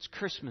year, it's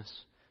Christmas.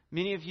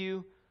 Many of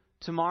you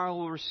tomorrow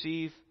will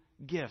receive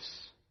gifts.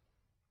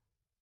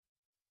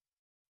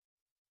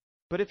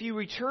 But if you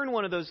return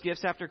one of those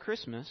gifts after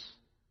Christmas,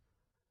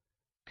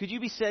 could you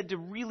be said to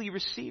really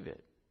receive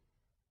it?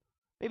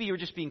 Maybe you were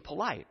just being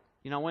polite.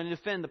 I wanted to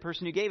offend the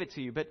person who gave it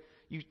to you. But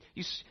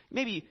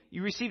maybe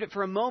you received it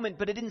for a moment,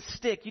 but it didn't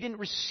stick. You didn't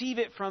receive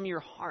it from your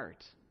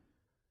heart.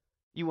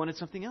 You wanted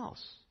something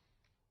else.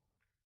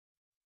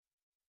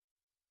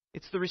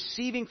 It's the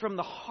receiving from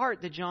the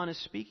heart that John is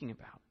speaking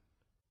about.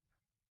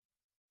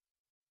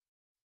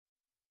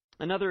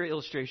 Another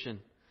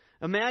illustration.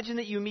 Imagine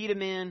that you meet a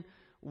man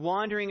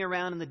wandering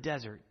around in the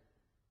desert.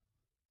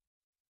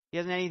 He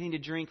hasn't had anything to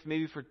drink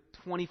maybe for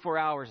 24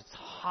 hours. It's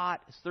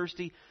hot, it's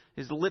thirsty.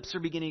 His lips are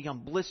beginning to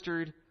become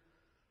blistered.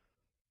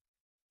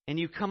 And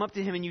you come up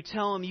to him and you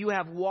tell him you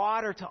have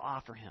water to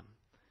offer him.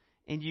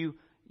 And you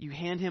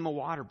hand him a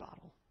water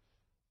bottle.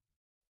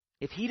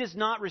 If he does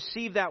not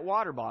receive that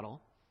water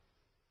bottle,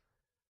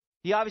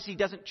 he obviously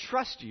doesn't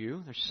trust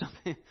you. There's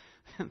something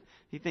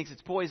he thinks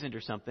it's poisoned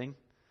or something.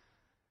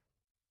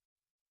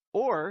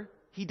 Or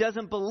he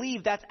doesn't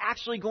believe that's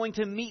actually going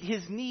to meet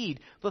his need.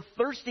 The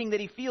thirsting that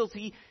he feels,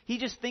 he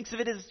just thinks of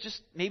it as just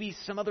maybe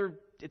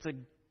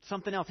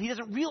something else. He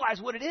doesn't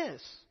realize what it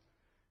is.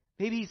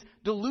 Maybe he's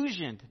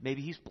delusioned.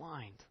 Maybe he's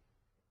blind.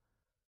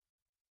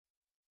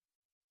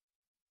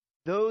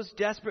 Those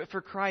desperate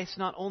for Christ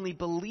not only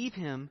believe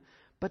Him,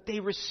 but they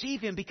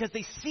receive Him because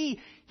they see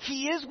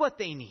He is what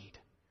they need.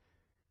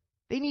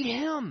 They need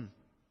Him.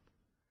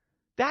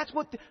 That's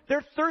what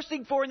they're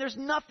thirsting for, and there's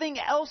nothing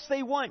else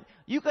they want.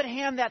 You could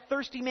hand that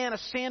thirsty man a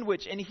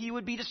sandwich, and he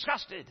would be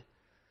disgusted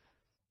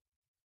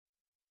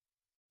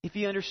if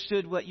he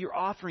understood what you're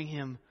offering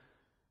him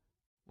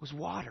was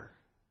water.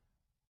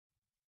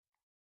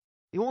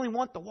 They only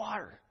want the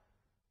water.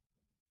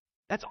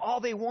 That's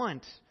all they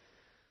want.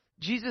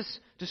 Jesus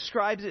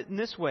describes it in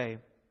this way.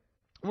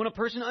 When a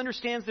person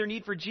understands their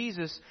need for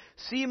Jesus,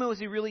 see Him as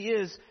He really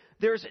is,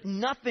 there's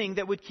nothing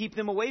that would keep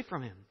them away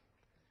from Him.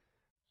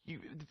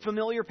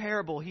 Familiar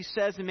parable. He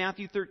says in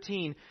Matthew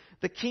 13,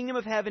 the kingdom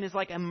of heaven is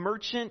like a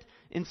merchant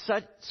in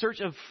search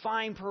of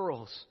fine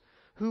pearls,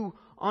 who,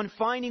 on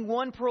finding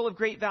one pearl of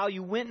great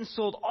value, went and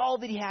sold all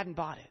that he had and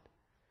bought it.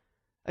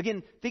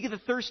 Again, think of the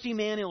thirsty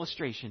man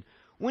illustration.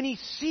 When he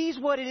sees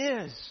what it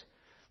is,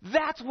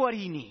 that's what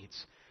he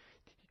needs.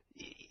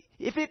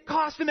 If it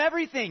costs him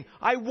everything,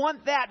 I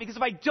want that, because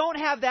if I don't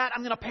have that,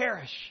 I'm going to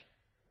perish.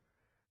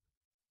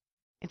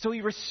 And so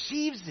he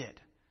receives it,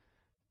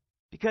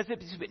 because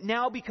it's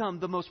now become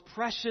the most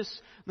precious,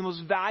 the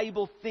most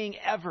valuable thing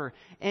ever.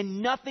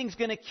 And nothing's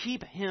going to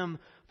keep him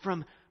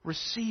from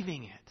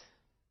receiving it.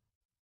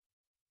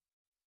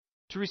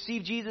 To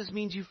receive Jesus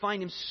means you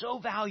find Him so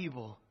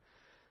valuable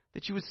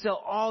that you would sell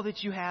all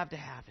that you have to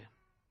have Him.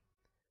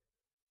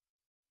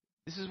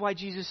 This is why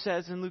Jesus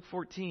says in Luke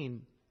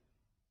 14,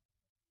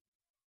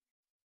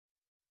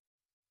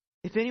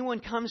 if anyone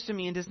comes to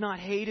me and does not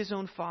hate his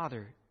own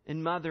father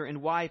and mother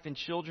and wife and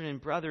children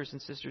and brothers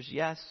and sisters,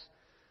 yes,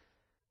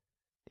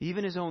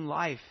 even his own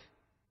life,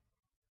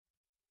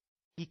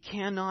 he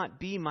cannot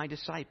be my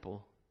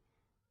disciple.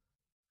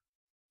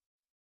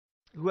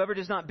 Whoever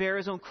does not bear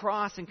his own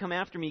cross and come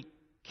after me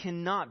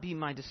cannot be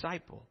my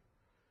disciple.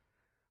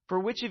 For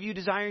which of you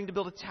desiring to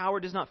build a tower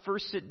does not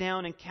first sit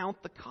down and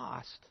count the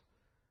cost,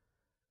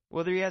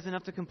 whether he has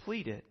enough to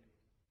complete it?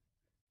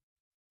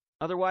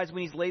 Otherwise,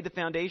 when he's laid the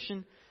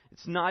foundation,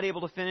 it's not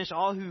able to finish.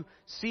 All who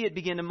see it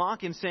begin to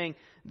mock him, saying,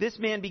 this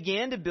man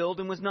began to build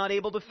and was not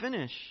able to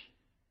finish.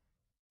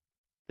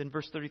 Then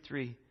verse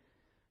 33,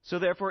 so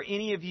therefore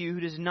any of you who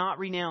does not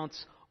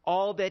renounce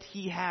all that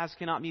he has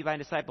cannot be my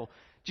disciple.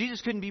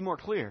 Jesus couldn't be more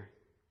clear.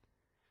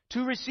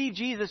 To receive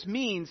Jesus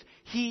means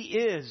he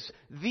is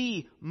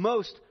the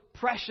most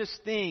precious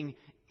thing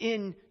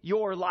in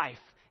your life.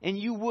 And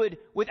you would,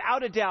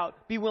 without a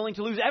doubt, be willing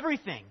to lose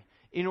everything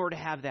in order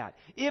to have that.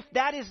 If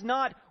that is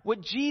not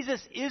what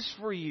Jesus is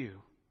for you,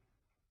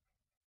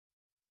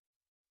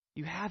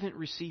 you haven't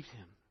received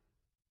him.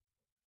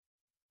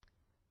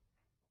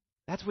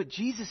 That's what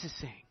Jesus is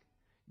saying.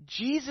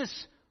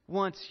 Jesus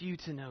wants you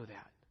to know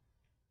that.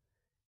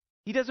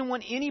 He doesn't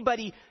want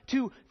anybody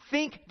to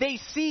think they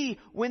see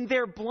when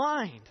they're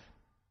blind.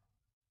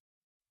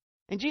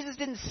 And Jesus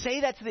didn't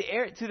say that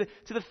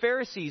to the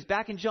Pharisees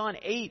back in John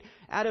 8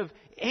 out of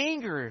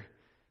anger.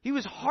 He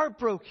was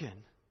heartbroken.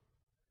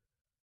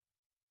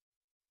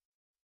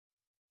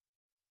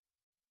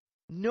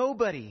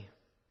 Nobody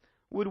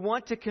would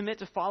want to commit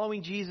to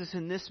following Jesus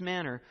in this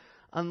manner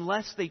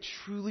unless they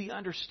truly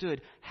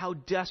understood how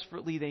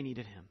desperately they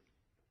needed him.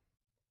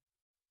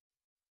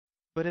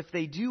 But if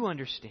they do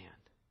understand,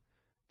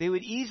 they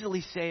would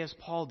easily say, as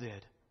Paul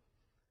did,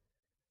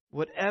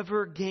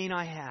 whatever gain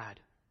I had,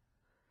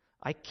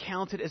 I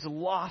count it as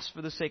loss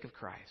for the sake of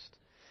Christ.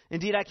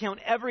 Indeed, I count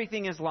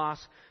everything as loss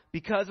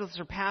because of the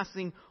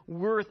surpassing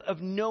worth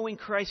of knowing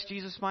Christ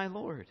Jesus my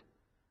Lord.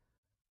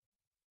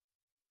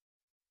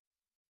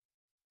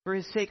 For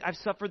his sake, I've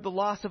suffered the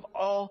loss of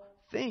all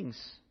things.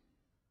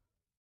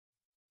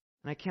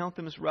 And I count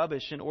them as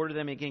rubbish in order that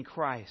I may gain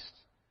Christ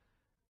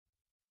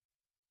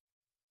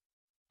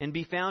and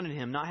be found in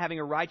him, not having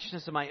a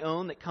righteousness of my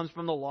own that comes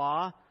from the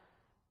law,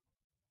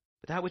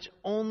 but that which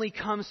only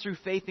comes through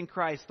faith in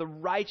Christ, the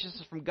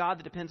righteousness from God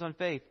that depends on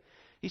faith.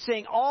 He's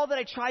saying all that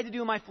I tried to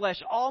do in my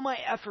flesh, all my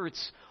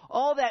efforts,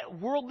 all that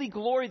worldly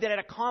glory that I'd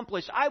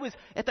accomplished, I was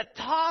at the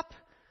top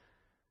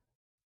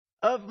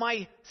of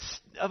my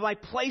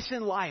place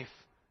in life,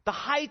 the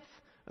height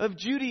of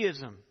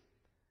Judaism.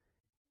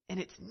 And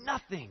it's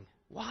nothing.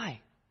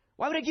 Why?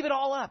 Why would I give it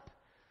all up?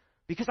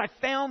 Because I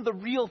found the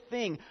real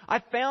thing.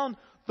 I found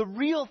the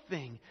real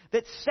thing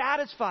that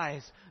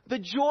satisfies, the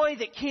joy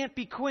that can't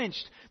be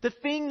quenched, the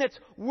thing that's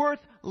worth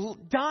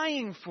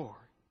dying for.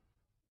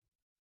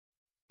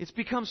 It's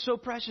become so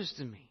precious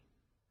to me.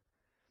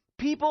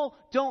 People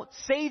don't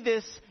say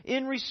this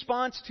in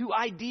response to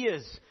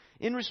ideas,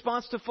 in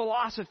response to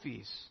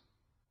philosophies,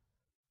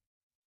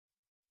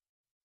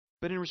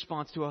 but in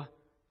response to a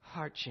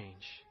heart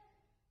change.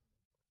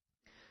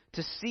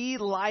 To see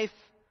life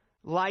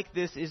like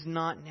this is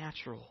not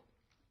natural.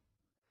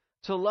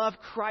 To love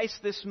Christ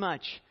this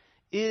much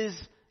is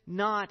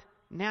not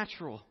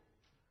natural.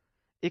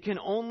 It can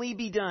only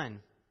be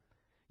done.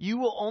 You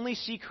will only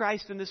see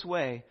Christ in this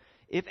way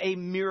if a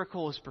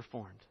miracle is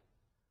performed.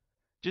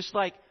 Just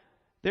like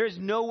there is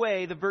no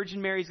way the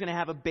Virgin Mary is going to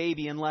have a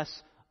baby unless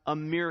a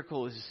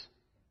miracle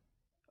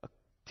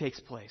takes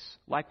place.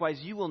 Likewise,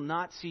 you will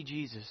not see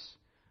Jesus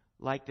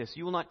like this.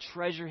 You will not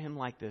treasure him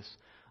like this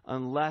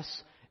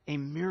unless a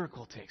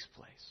miracle takes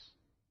place.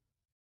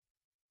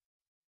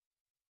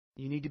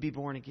 You need to be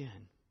born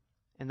again.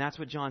 And that's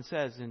what John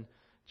says in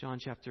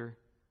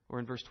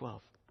in verse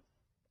 12.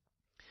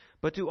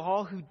 But to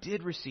all who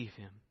did receive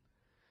him,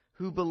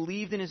 who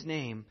believed in his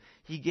name,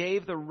 he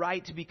gave the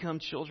right to become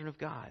children of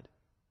God,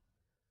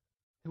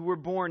 who were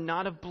born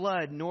not of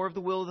blood, nor of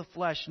the will of the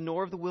flesh,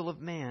 nor of the will of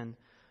man,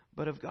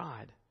 but of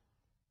God.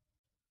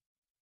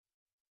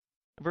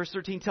 Verse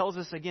 13 tells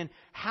us again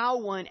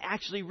how one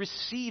actually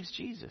receives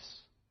Jesus.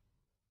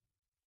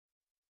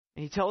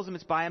 And he tells them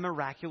it's by a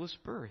miraculous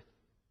birth.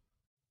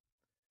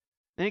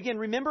 And again,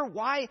 remember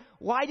why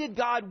did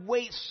God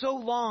wait so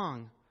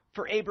long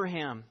for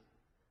Abraham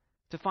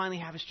to finally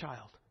have his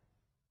child?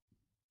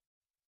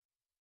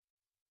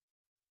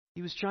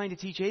 He was trying to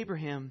teach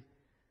Abraham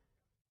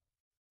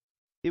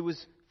it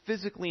was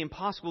physically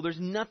impossible. There's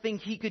nothing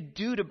he could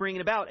do to bring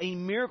it about. A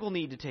miracle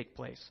needed to take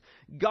place.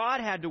 God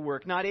had to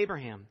work, not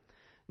Abraham.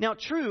 Now,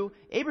 true,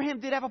 Abraham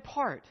did have a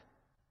part.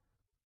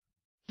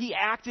 He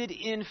acted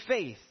in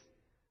faith.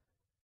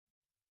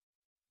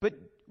 But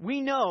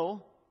we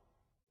know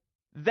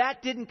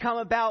that didn't come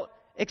about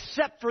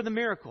except for the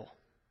miracle.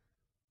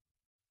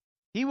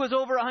 He was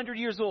over 100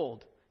 years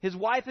old. His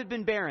wife had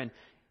been barren.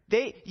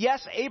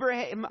 Yes,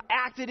 Abraham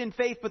acted in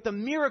faith, but the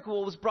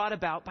miracle was brought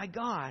about by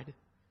God.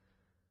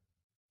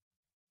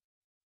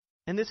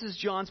 And this is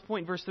John's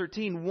point, verse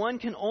 13. One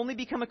can only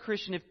become a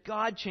Christian if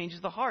God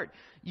changes the heart.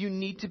 You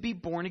need to be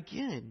born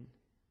again.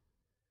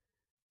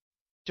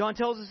 John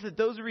tells us that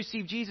those who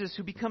receive Jesus,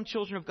 who become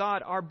children of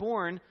God, are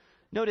born,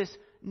 notice,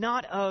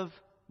 not of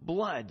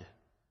blood.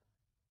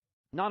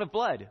 Not of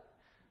blood.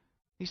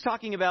 He's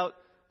talking about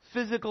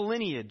physical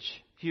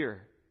lineage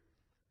here.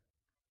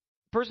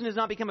 A person does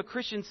not become a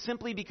Christian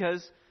simply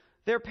because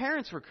their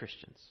parents were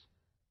Christians.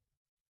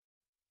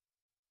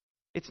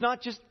 It's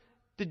not just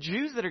the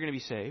Jews that are going to be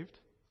saved.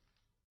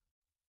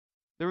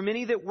 There were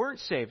many that weren't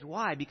saved.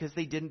 Why? Because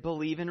they didn't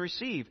believe and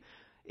receive.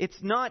 It's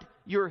not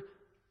your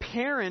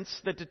parents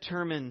that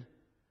determine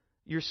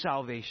your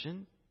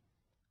salvation.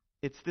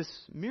 It's this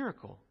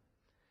miracle.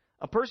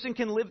 A person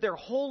can live their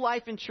whole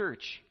life in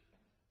church,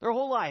 their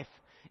whole life,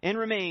 and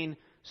remain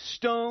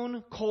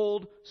stone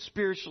cold,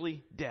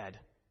 spiritually dead.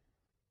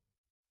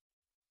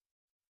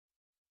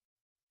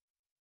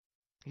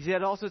 He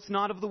said also it's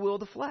not of the will of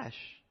the flesh.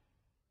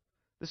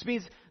 This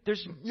means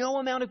there's no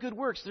amount of good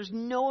works, there's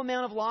no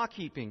amount of law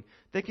keeping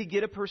that could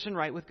get a person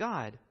right with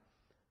God.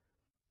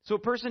 So a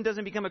person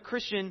doesn't become a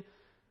Christian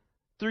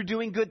through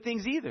doing good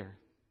things either.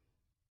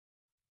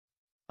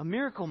 A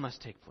miracle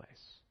must take place.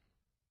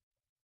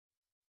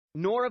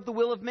 Nor of the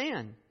will of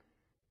man.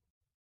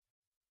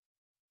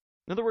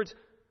 In other words,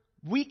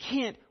 we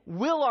can't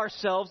will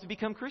ourselves to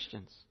become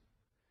Christians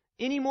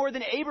any more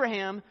than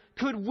Abraham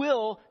could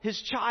will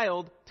his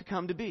child to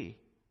come to be.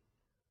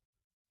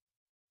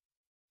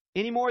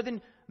 Any more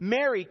than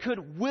Mary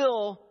could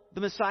will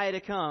the Messiah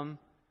to come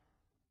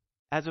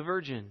as a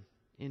virgin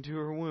into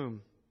her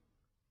womb.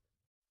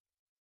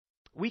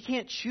 We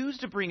can't choose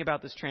to bring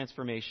about this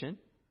transformation,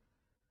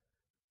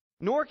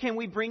 nor can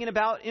we bring it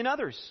about in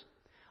others.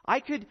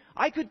 I could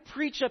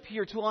preach up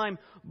here till I'm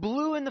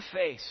blue in the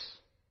face,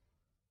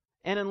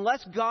 and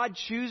unless God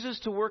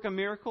chooses to work a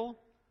miracle,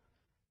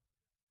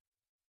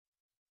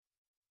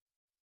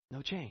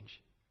 no change.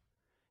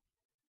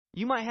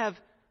 You might have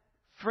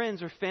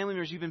friends or family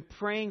members you've been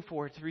praying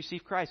for to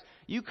receive Christ.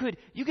 You could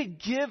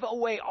give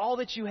away all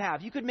that you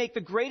have. You could make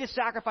the greatest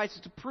sacrifices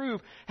to prove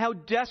how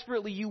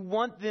desperately you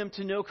want them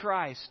to know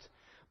Christ.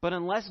 But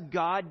unless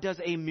God does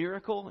a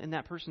miracle in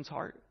that person's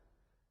heart,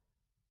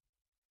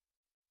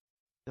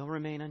 they'll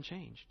remain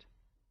unchanged.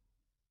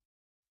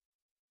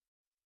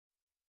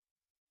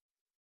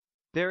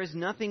 There is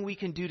nothing we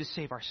can do to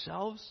save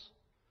ourselves.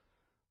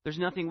 There's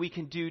nothing we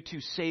can do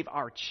to save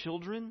our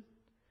children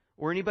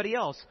or anybody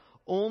else.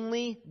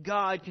 Only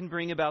God can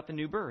bring about the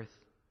new birth.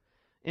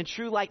 And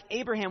true, like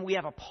Abraham, we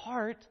have a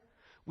part.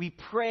 We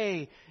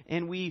pray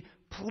and we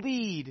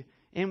plead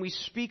and we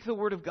speak the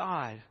word of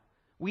God.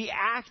 We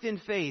act in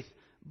faith,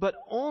 but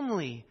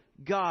only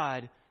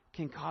God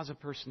can cause a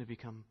person to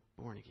become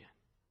born again.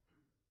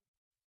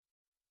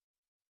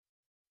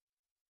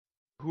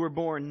 Who are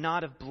born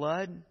not of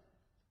blood,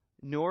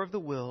 nor of the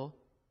will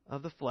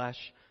of the flesh,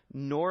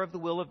 nor of the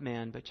will of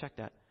man, but check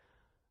that,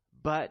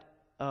 but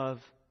of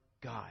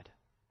God.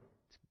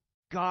 It's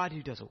God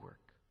who does a work.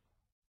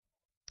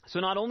 So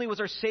not only was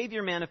our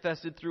Savior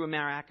manifested through a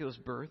miraculous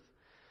birth,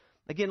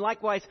 again,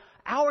 likewise,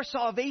 our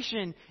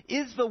salvation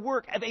is the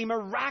work of a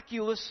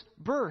miraculous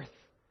birth.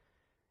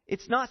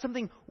 It's not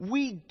something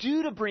we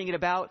do to bring it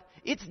about.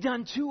 It's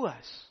done to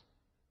us.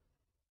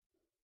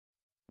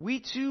 We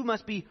too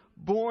must be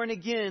born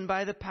again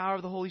by the power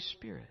of the Holy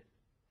Spirit.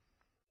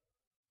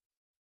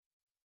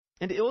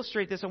 And to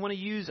illustrate this, I want to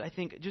use, I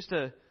think, just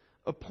a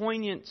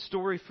poignant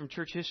story from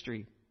church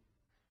history.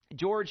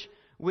 George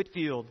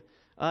Whitefield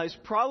is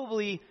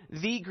probably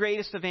the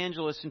greatest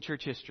evangelist in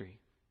church history.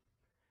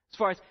 As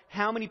far as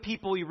how many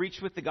people he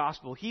reached with the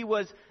gospel. He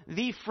was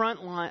the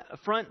front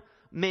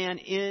man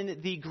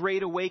in the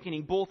Great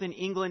Awakening, both in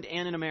England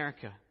and in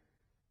America.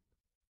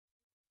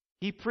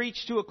 He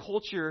preached to a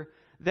culture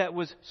that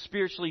was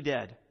spiritually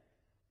dead.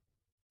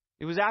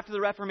 It was after the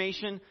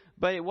Reformation,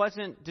 but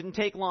it didn't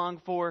take long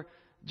for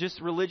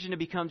just religion to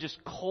become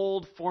just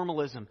cold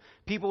formalism.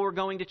 People were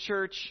going to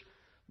church,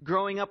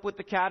 growing up with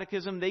the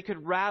catechism. They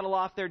could rattle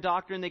off their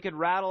doctrine, they could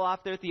rattle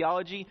off their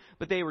theology,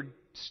 but they were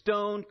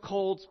stone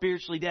cold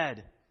spiritually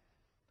dead.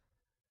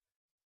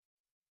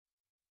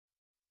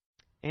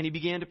 And he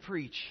began to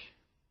preach.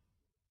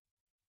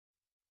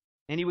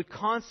 And he would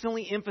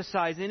constantly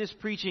emphasize in his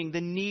preaching the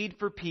need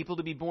for people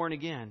to be born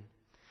again.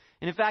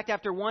 And in fact,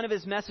 after one of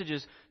his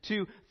messages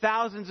to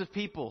thousands of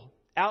people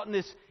out in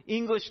this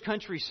English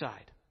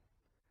countryside,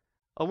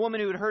 a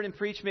woman who had heard him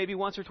preach maybe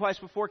once or twice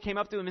before came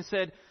up to him and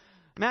said,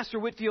 "Master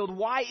Whitefield,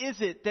 why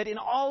is it that in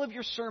all of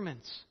your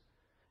sermons,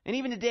 and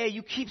even today,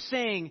 you keep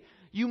saying,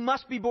 you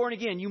must be born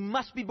again, you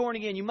must be born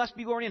again, you must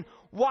be born again.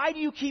 Why do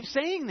you keep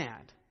saying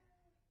that?"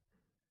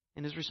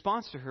 And his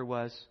response to her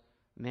was,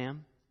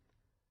 "Ma'am,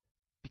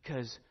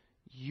 because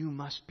you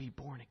must be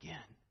born again."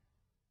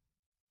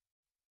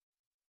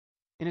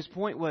 And his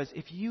point was,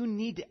 if you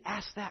need to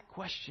ask that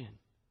question,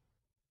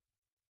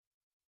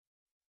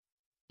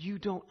 you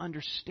don't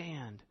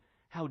understand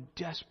how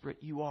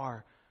desperate you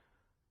are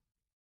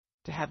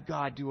to have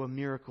God do a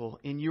miracle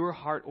in your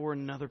heart or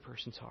another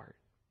person's heart.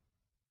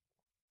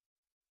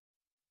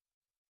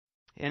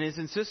 And his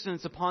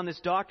insistence upon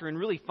this doctrine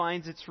really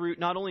finds its root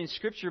not only in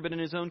Scripture, but in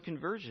his own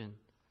conversion.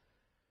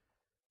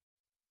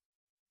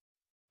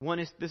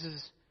 This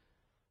is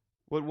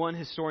what one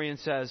historian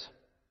says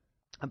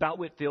about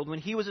Whitefield. When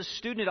he was a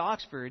student at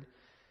Oxford,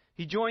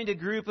 he joined a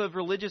group of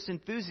religious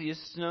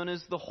enthusiasts known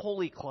as the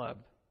Holy Club.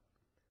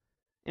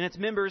 And its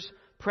members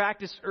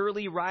practiced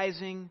early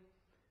rising,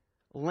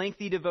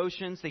 lengthy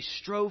devotions. They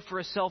strove for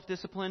a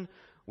self-discipline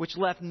which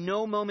left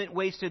no moment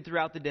wasted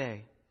throughout the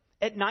day.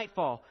 At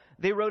nightfall,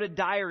 they wrote a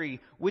diary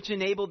which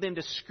enabled them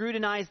to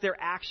scrutinize their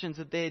actions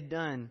that they had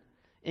done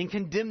and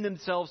condemn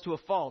themselves to a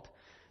fault.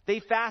 They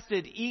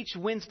fasted each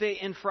Wednesday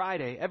and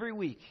Friday every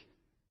week.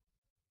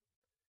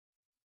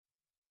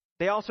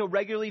 They also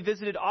regularly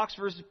visited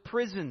Oxford's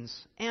prisons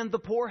and the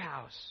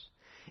poorhouse.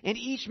 And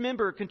each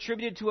member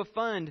contributed to a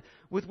fund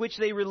with which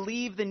they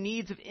relieved the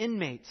needs of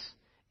inmates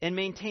and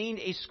maintained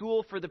a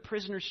school for the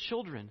prisoners'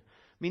 children.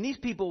 I mean, these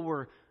people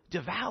were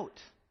devout.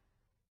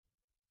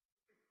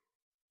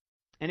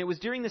 And it was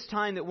during this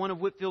time that one of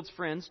Whitfield's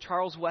friends,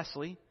 Charles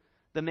Wesley,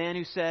 the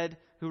man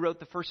who wrote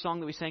the first song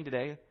that we sang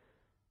today,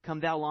 "Come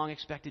Thou Long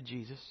Expected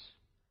Jesus,"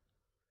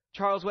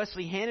 Charles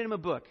Wesley handed him a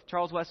book.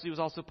 Charles Wesley was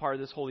also part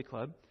of this holy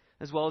club,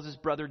 as well as his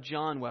brother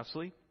John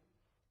Wesley.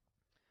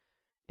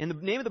 And the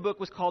name of the book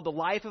was called The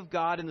Life of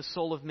God and the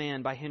Soul of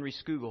Man by Henry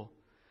Scougal.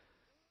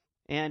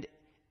 And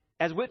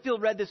as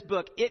Whitfield read this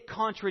book, it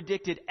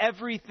contradicted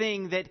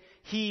everything that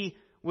he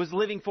was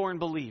living for and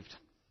believed.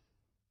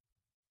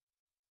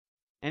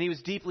 And he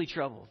was deeply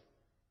troubled.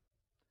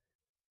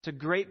 It's a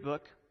great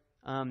book.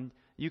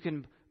 You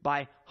can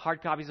buy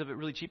hard copies of it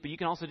really cheap, but you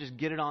can also just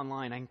get it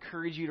online. I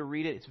encourage you to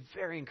read it. It's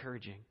very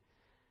encouraging.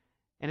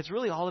 And it's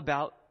really all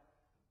about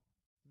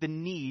the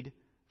need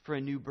for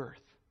a new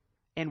birth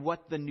and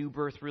what the new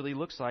birth really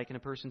looks like in a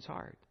person's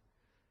heart.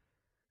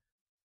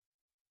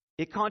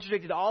 It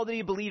contradicted all that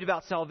he believed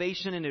about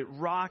salvation, and it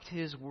rocked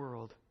his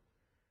world.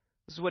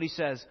 This is what he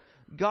says: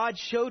 God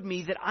showed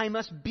me that I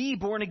must be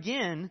born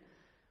again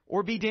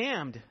or be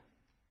damned.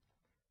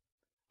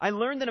 I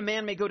learned that a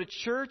man may go to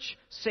church,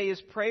 say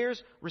his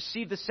prayers,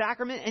 receive the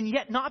sacrament, and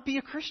yet not be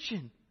a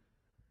Christian.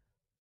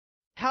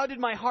 How did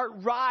my heart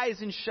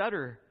rise and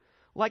shudder,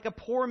 like a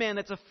poor man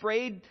that's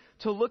afraid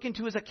to look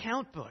into his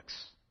account books,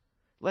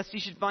 lest he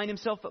should find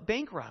himself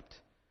bankrupt.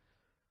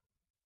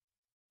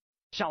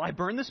 Shall I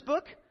burn this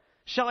book?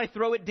 Shall I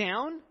throw it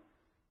down?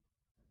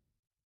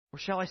 Or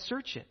shall I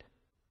search it?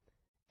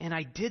 And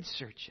I did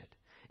search it.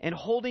 And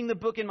holding the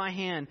book in my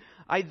hand,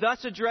 I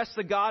thus addressed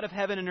the God of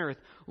heaven and earth: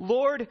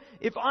 Lord,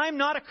 if I'm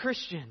not a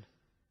Christian,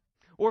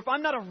 or if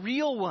I'm not a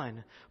real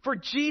one, for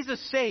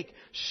Jesus' sake,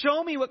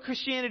 show me what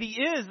Christianity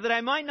is, that I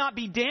might not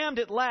be damned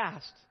at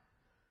last.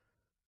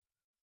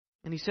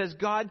 And he says,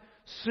 God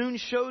soon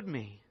showed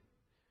me,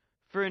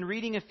 for in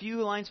reading a few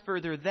lines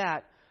further,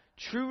 that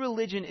true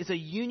religion is a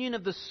union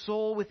of the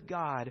soul with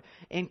God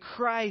and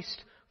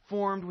Christ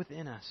formed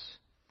within us.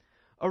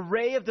 A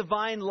ray of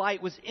divine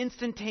light was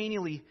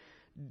instantaneously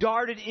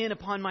darted in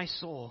upon my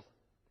soul.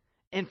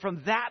 And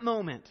from that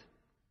moment,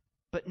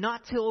 but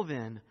not till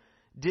then,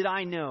 did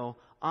I know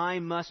I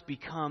must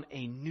become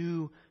a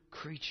new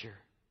creature.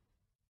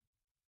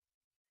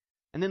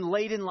 And then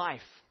late in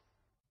life,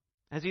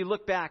 as he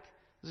looked back,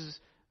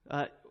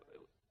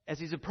 as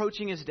he's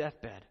approaching his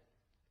deathbed,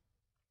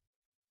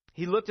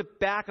 he looked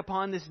back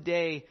upon this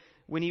day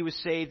when he was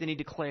saved, and he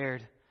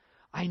declared,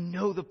 I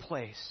know the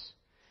place.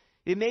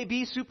 It may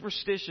be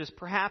superstitious,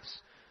 perhaps,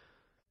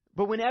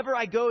 but whenever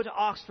I go to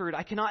Oxford,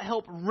 I cannot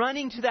help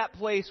running to that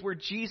place where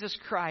Jesus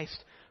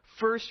Christ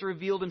first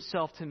revealed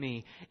himself to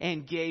me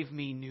and gave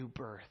me new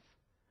birth.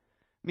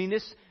 I mean,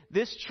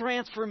 this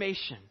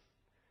transformation,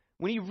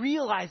 when he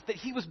realized that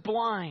he was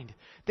blind,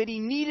 that he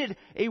needed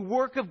a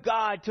work of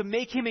God to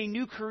make him a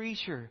new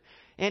creature,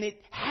 and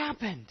it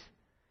happened.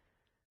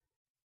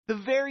 The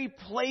very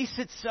place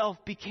itself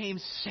became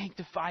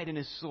sanctified in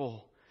his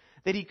soul,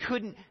 that he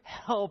couldn't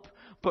help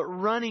but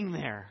running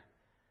there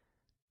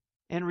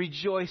and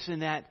rejoice in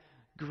that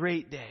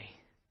great day.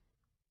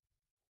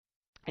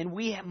 And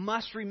we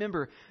must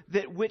remember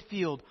that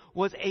Whitfield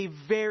was a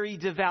very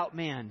devout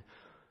man.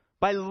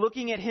 By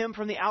looking at him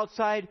from the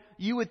outside,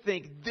 you would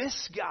think,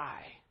 this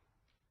guy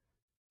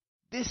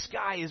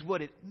is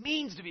what it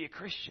means to be a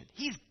Christian.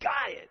 He's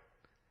got it.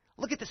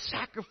 Look at the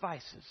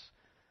sacrifices.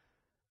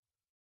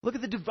 Look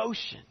at the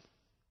devotion.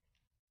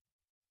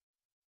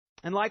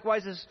 And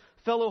likewise, as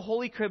fellow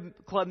Holy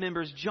Club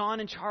members, John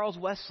and Charles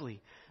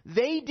Wesley,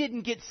 they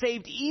didn't get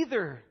saved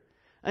either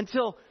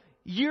until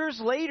years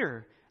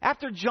later.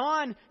 After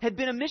John had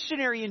been a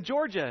missionary in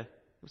Georgia,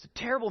 he was a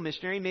terrible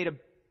missionary, made a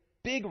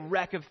big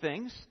wreck of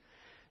things.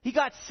 He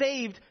got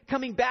saved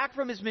coming back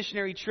from his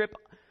missionary trip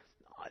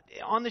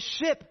on the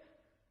ship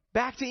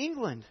back to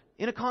England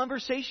in a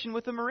conversation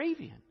with a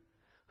Moravian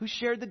who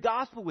shared the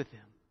gospel with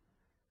him.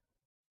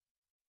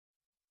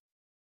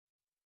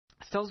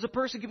 It tells us a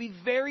person can be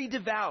very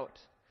devout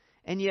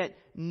and yet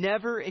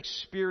never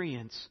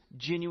experience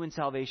genuine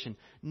salvation,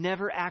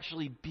 never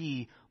actually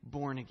be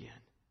born again.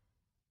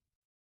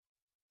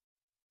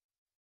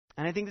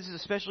 And I think this is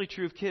especially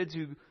true of kids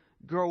who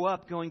grow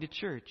up going to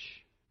church.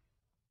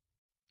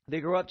 They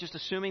grow up just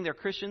assuming they're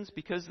Christians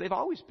because they've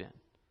always been.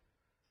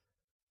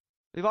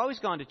 They've always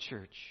gone to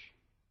church.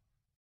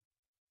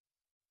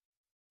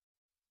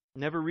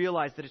 Never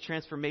realize that a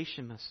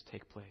transformation must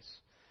take place,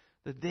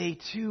 that they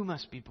too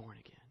must be born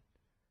again.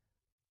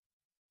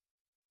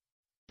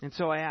 And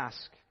so I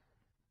ask,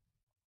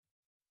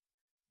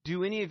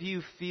 Do any of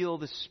you feel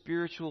the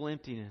spiritual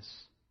emptiness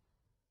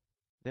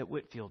that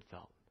Whitfield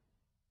felt?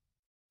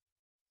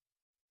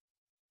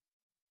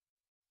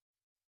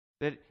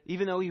 That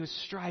even though he was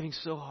striving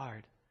so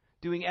hard,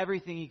 doing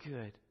everything he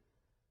could,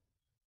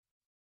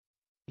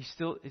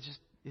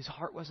 his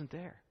heart wasn't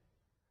there.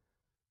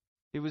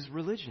 It was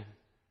religion.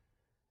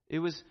 It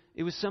was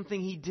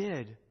something he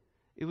did.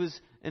 It was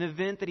an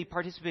event that he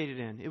participated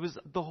in. It was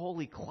the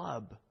holy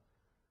club.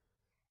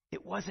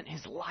 It wasn't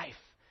his life.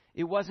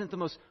 It wasn't the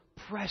most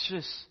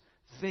precious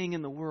thing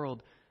in the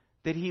world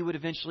that he would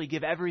eventually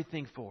give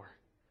everything for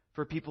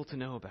people to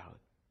know about.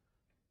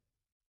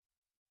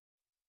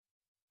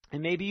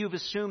 And maybe you've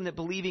assumed that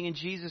believing in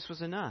Jesus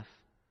was enough.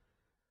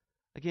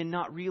 Again,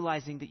 not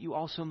realizing that you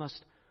also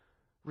must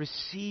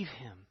receive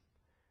Him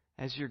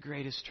as your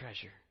greatest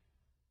treasure.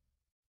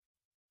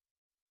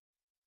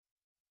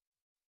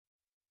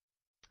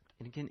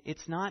 And again,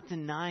 it's not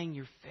denying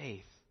your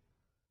faith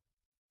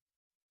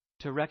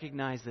to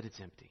recognize that it's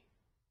empty.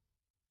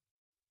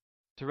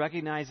 To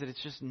recognize that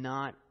it's just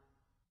not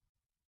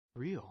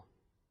real.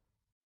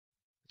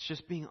 It's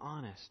just being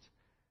honest.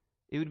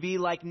 It would be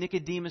like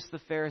Nicodemus the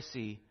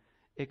Pharisee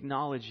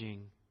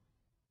acknowledging,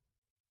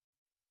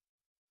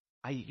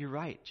 you're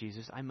right,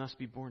 Jesus, I must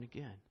be born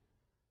again.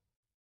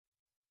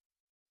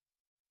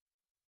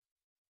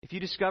 If you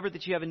discovered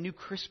that you have a new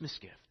Christmas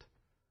gift,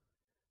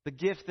 the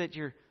gift that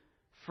your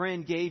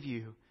friend gave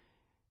you,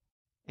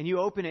 and you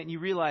open it and you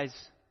realize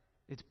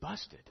it's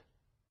busted,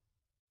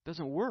 it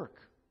doesn't work.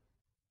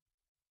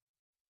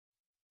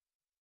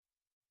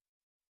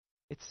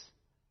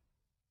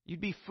 You'd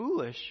be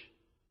foolish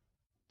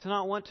to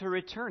not want to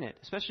return it,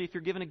 especially if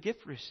you're given a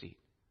gift receipt.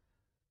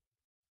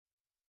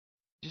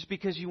 Just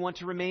because you want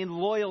to remain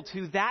loyal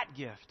to that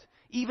gift,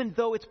 even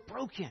though it's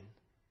broken.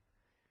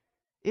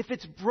 If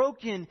it's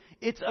broken,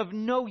 it's of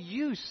no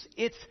use.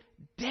 It's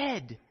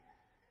dead.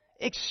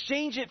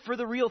 Exchange it for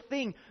the real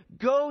thing.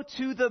 Go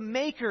to the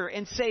maker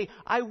and say,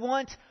 I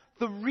want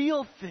the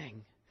real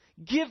thing.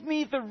 Give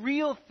me the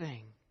real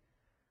thing.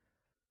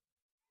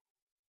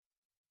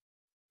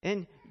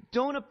 And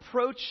don't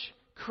approach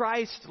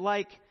Christ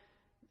like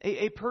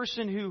a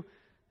person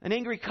an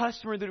angry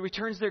customer that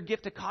returns their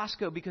gift to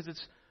Costco because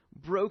it's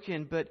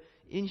broken, but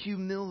in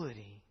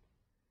humility,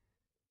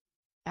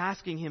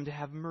 asking Him to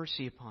have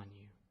mercy upon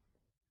you.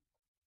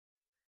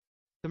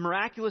 The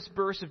miraculous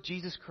birth of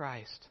Jesus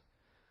Christ,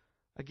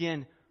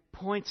 again,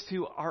 points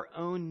to our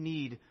own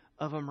need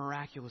of a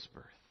miraculous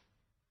birth.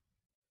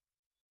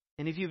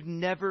 And if you've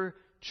never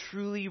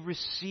truly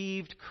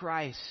received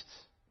Christ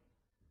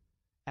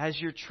as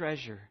your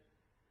treasure,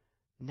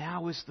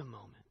 now is the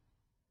moment.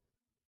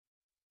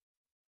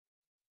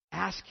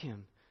 Ask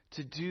Him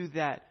to do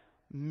that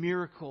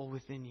miracle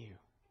within you.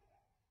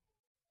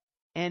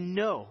 And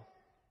know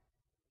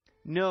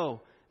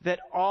that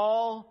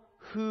all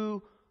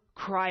who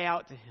cry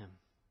out to Him,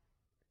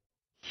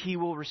 He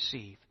will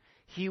receive.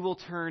 He will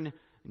turn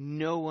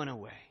no one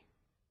away.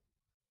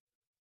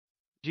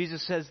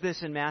 Jesus says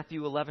this in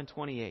Matthew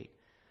 11:28.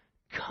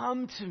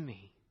 Come to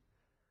me,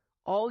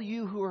 all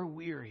you who are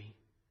weary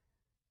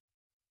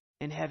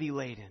and heavy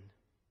laden,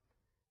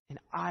 and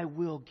I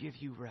will give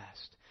you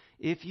rest.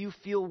 If you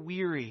feel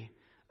weary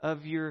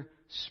of your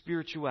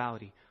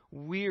spirituality,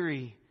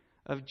 weary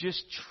of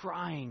just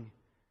trying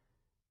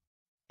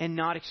and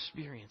not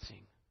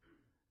experiencing,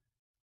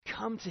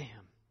 come to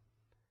Him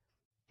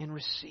and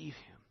receive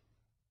Him.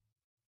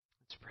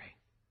 Let's pray.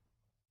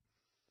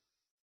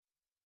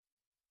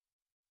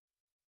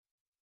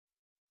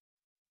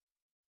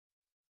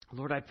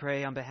 Lord, I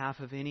pray on behalf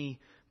of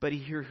anybody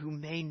here who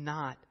may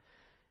not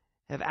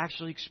have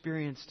actually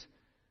experienced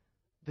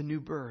the new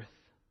birth,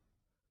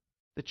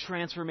 the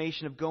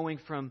transformation of going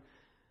from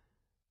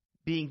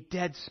being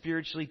dead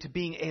spiritually to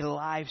being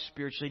alive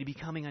spiritually, to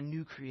becoming a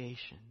new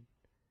creation.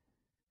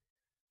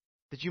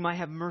 That you might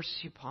have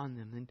mercy upon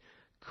them and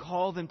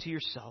call them to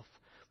yourself,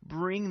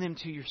 bring them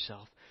to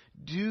yourself,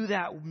 do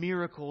that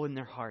miracle in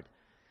their heart.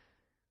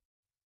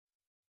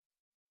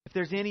 If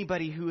there's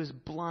anybody who is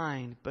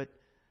blind but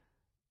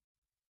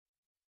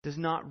does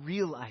not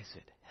realize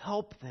it,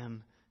 help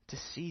them to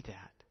see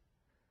that.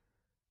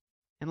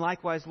 And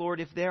likewise, Lord,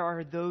 if there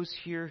are those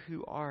here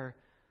who are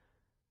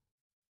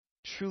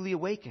truly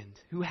awakened,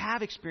 who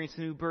have experienced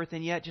the new birth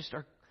and yet just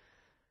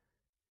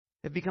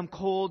have become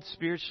cold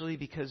spiritually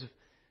because of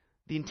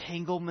the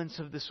entanglements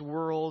of this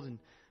world and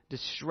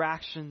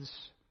distractions,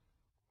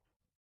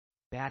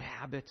 bad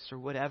habits or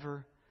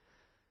whatever,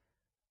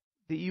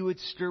 that you would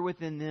stir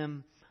within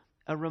them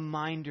a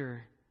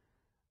reminder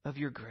of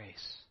your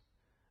grace,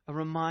 a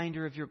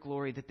reminder of your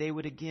glory, that they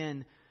would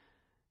again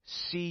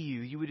see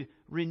you. You would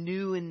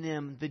renew in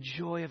them the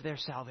joy of their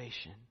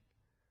salvation.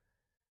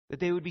 That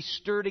they would be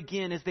stirred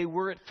again as they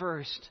were at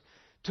first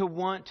to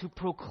want to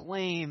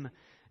proclaim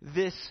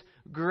this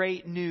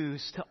great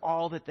news to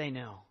all that they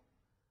know.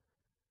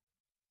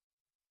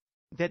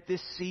 That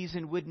this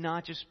season would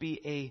not just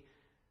be a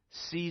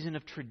season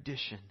of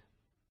tradition,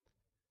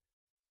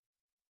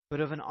 but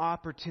of an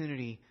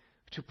opportunity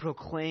to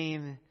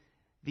proclaim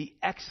the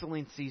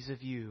excellencies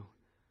of you,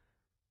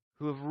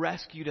 who have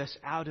rescued us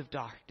out of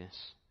darkness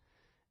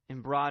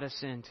and brought us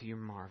into your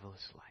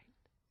marvelous light.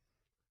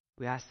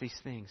 We ask these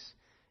things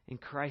in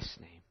Christ's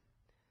name.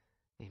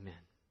 Amen.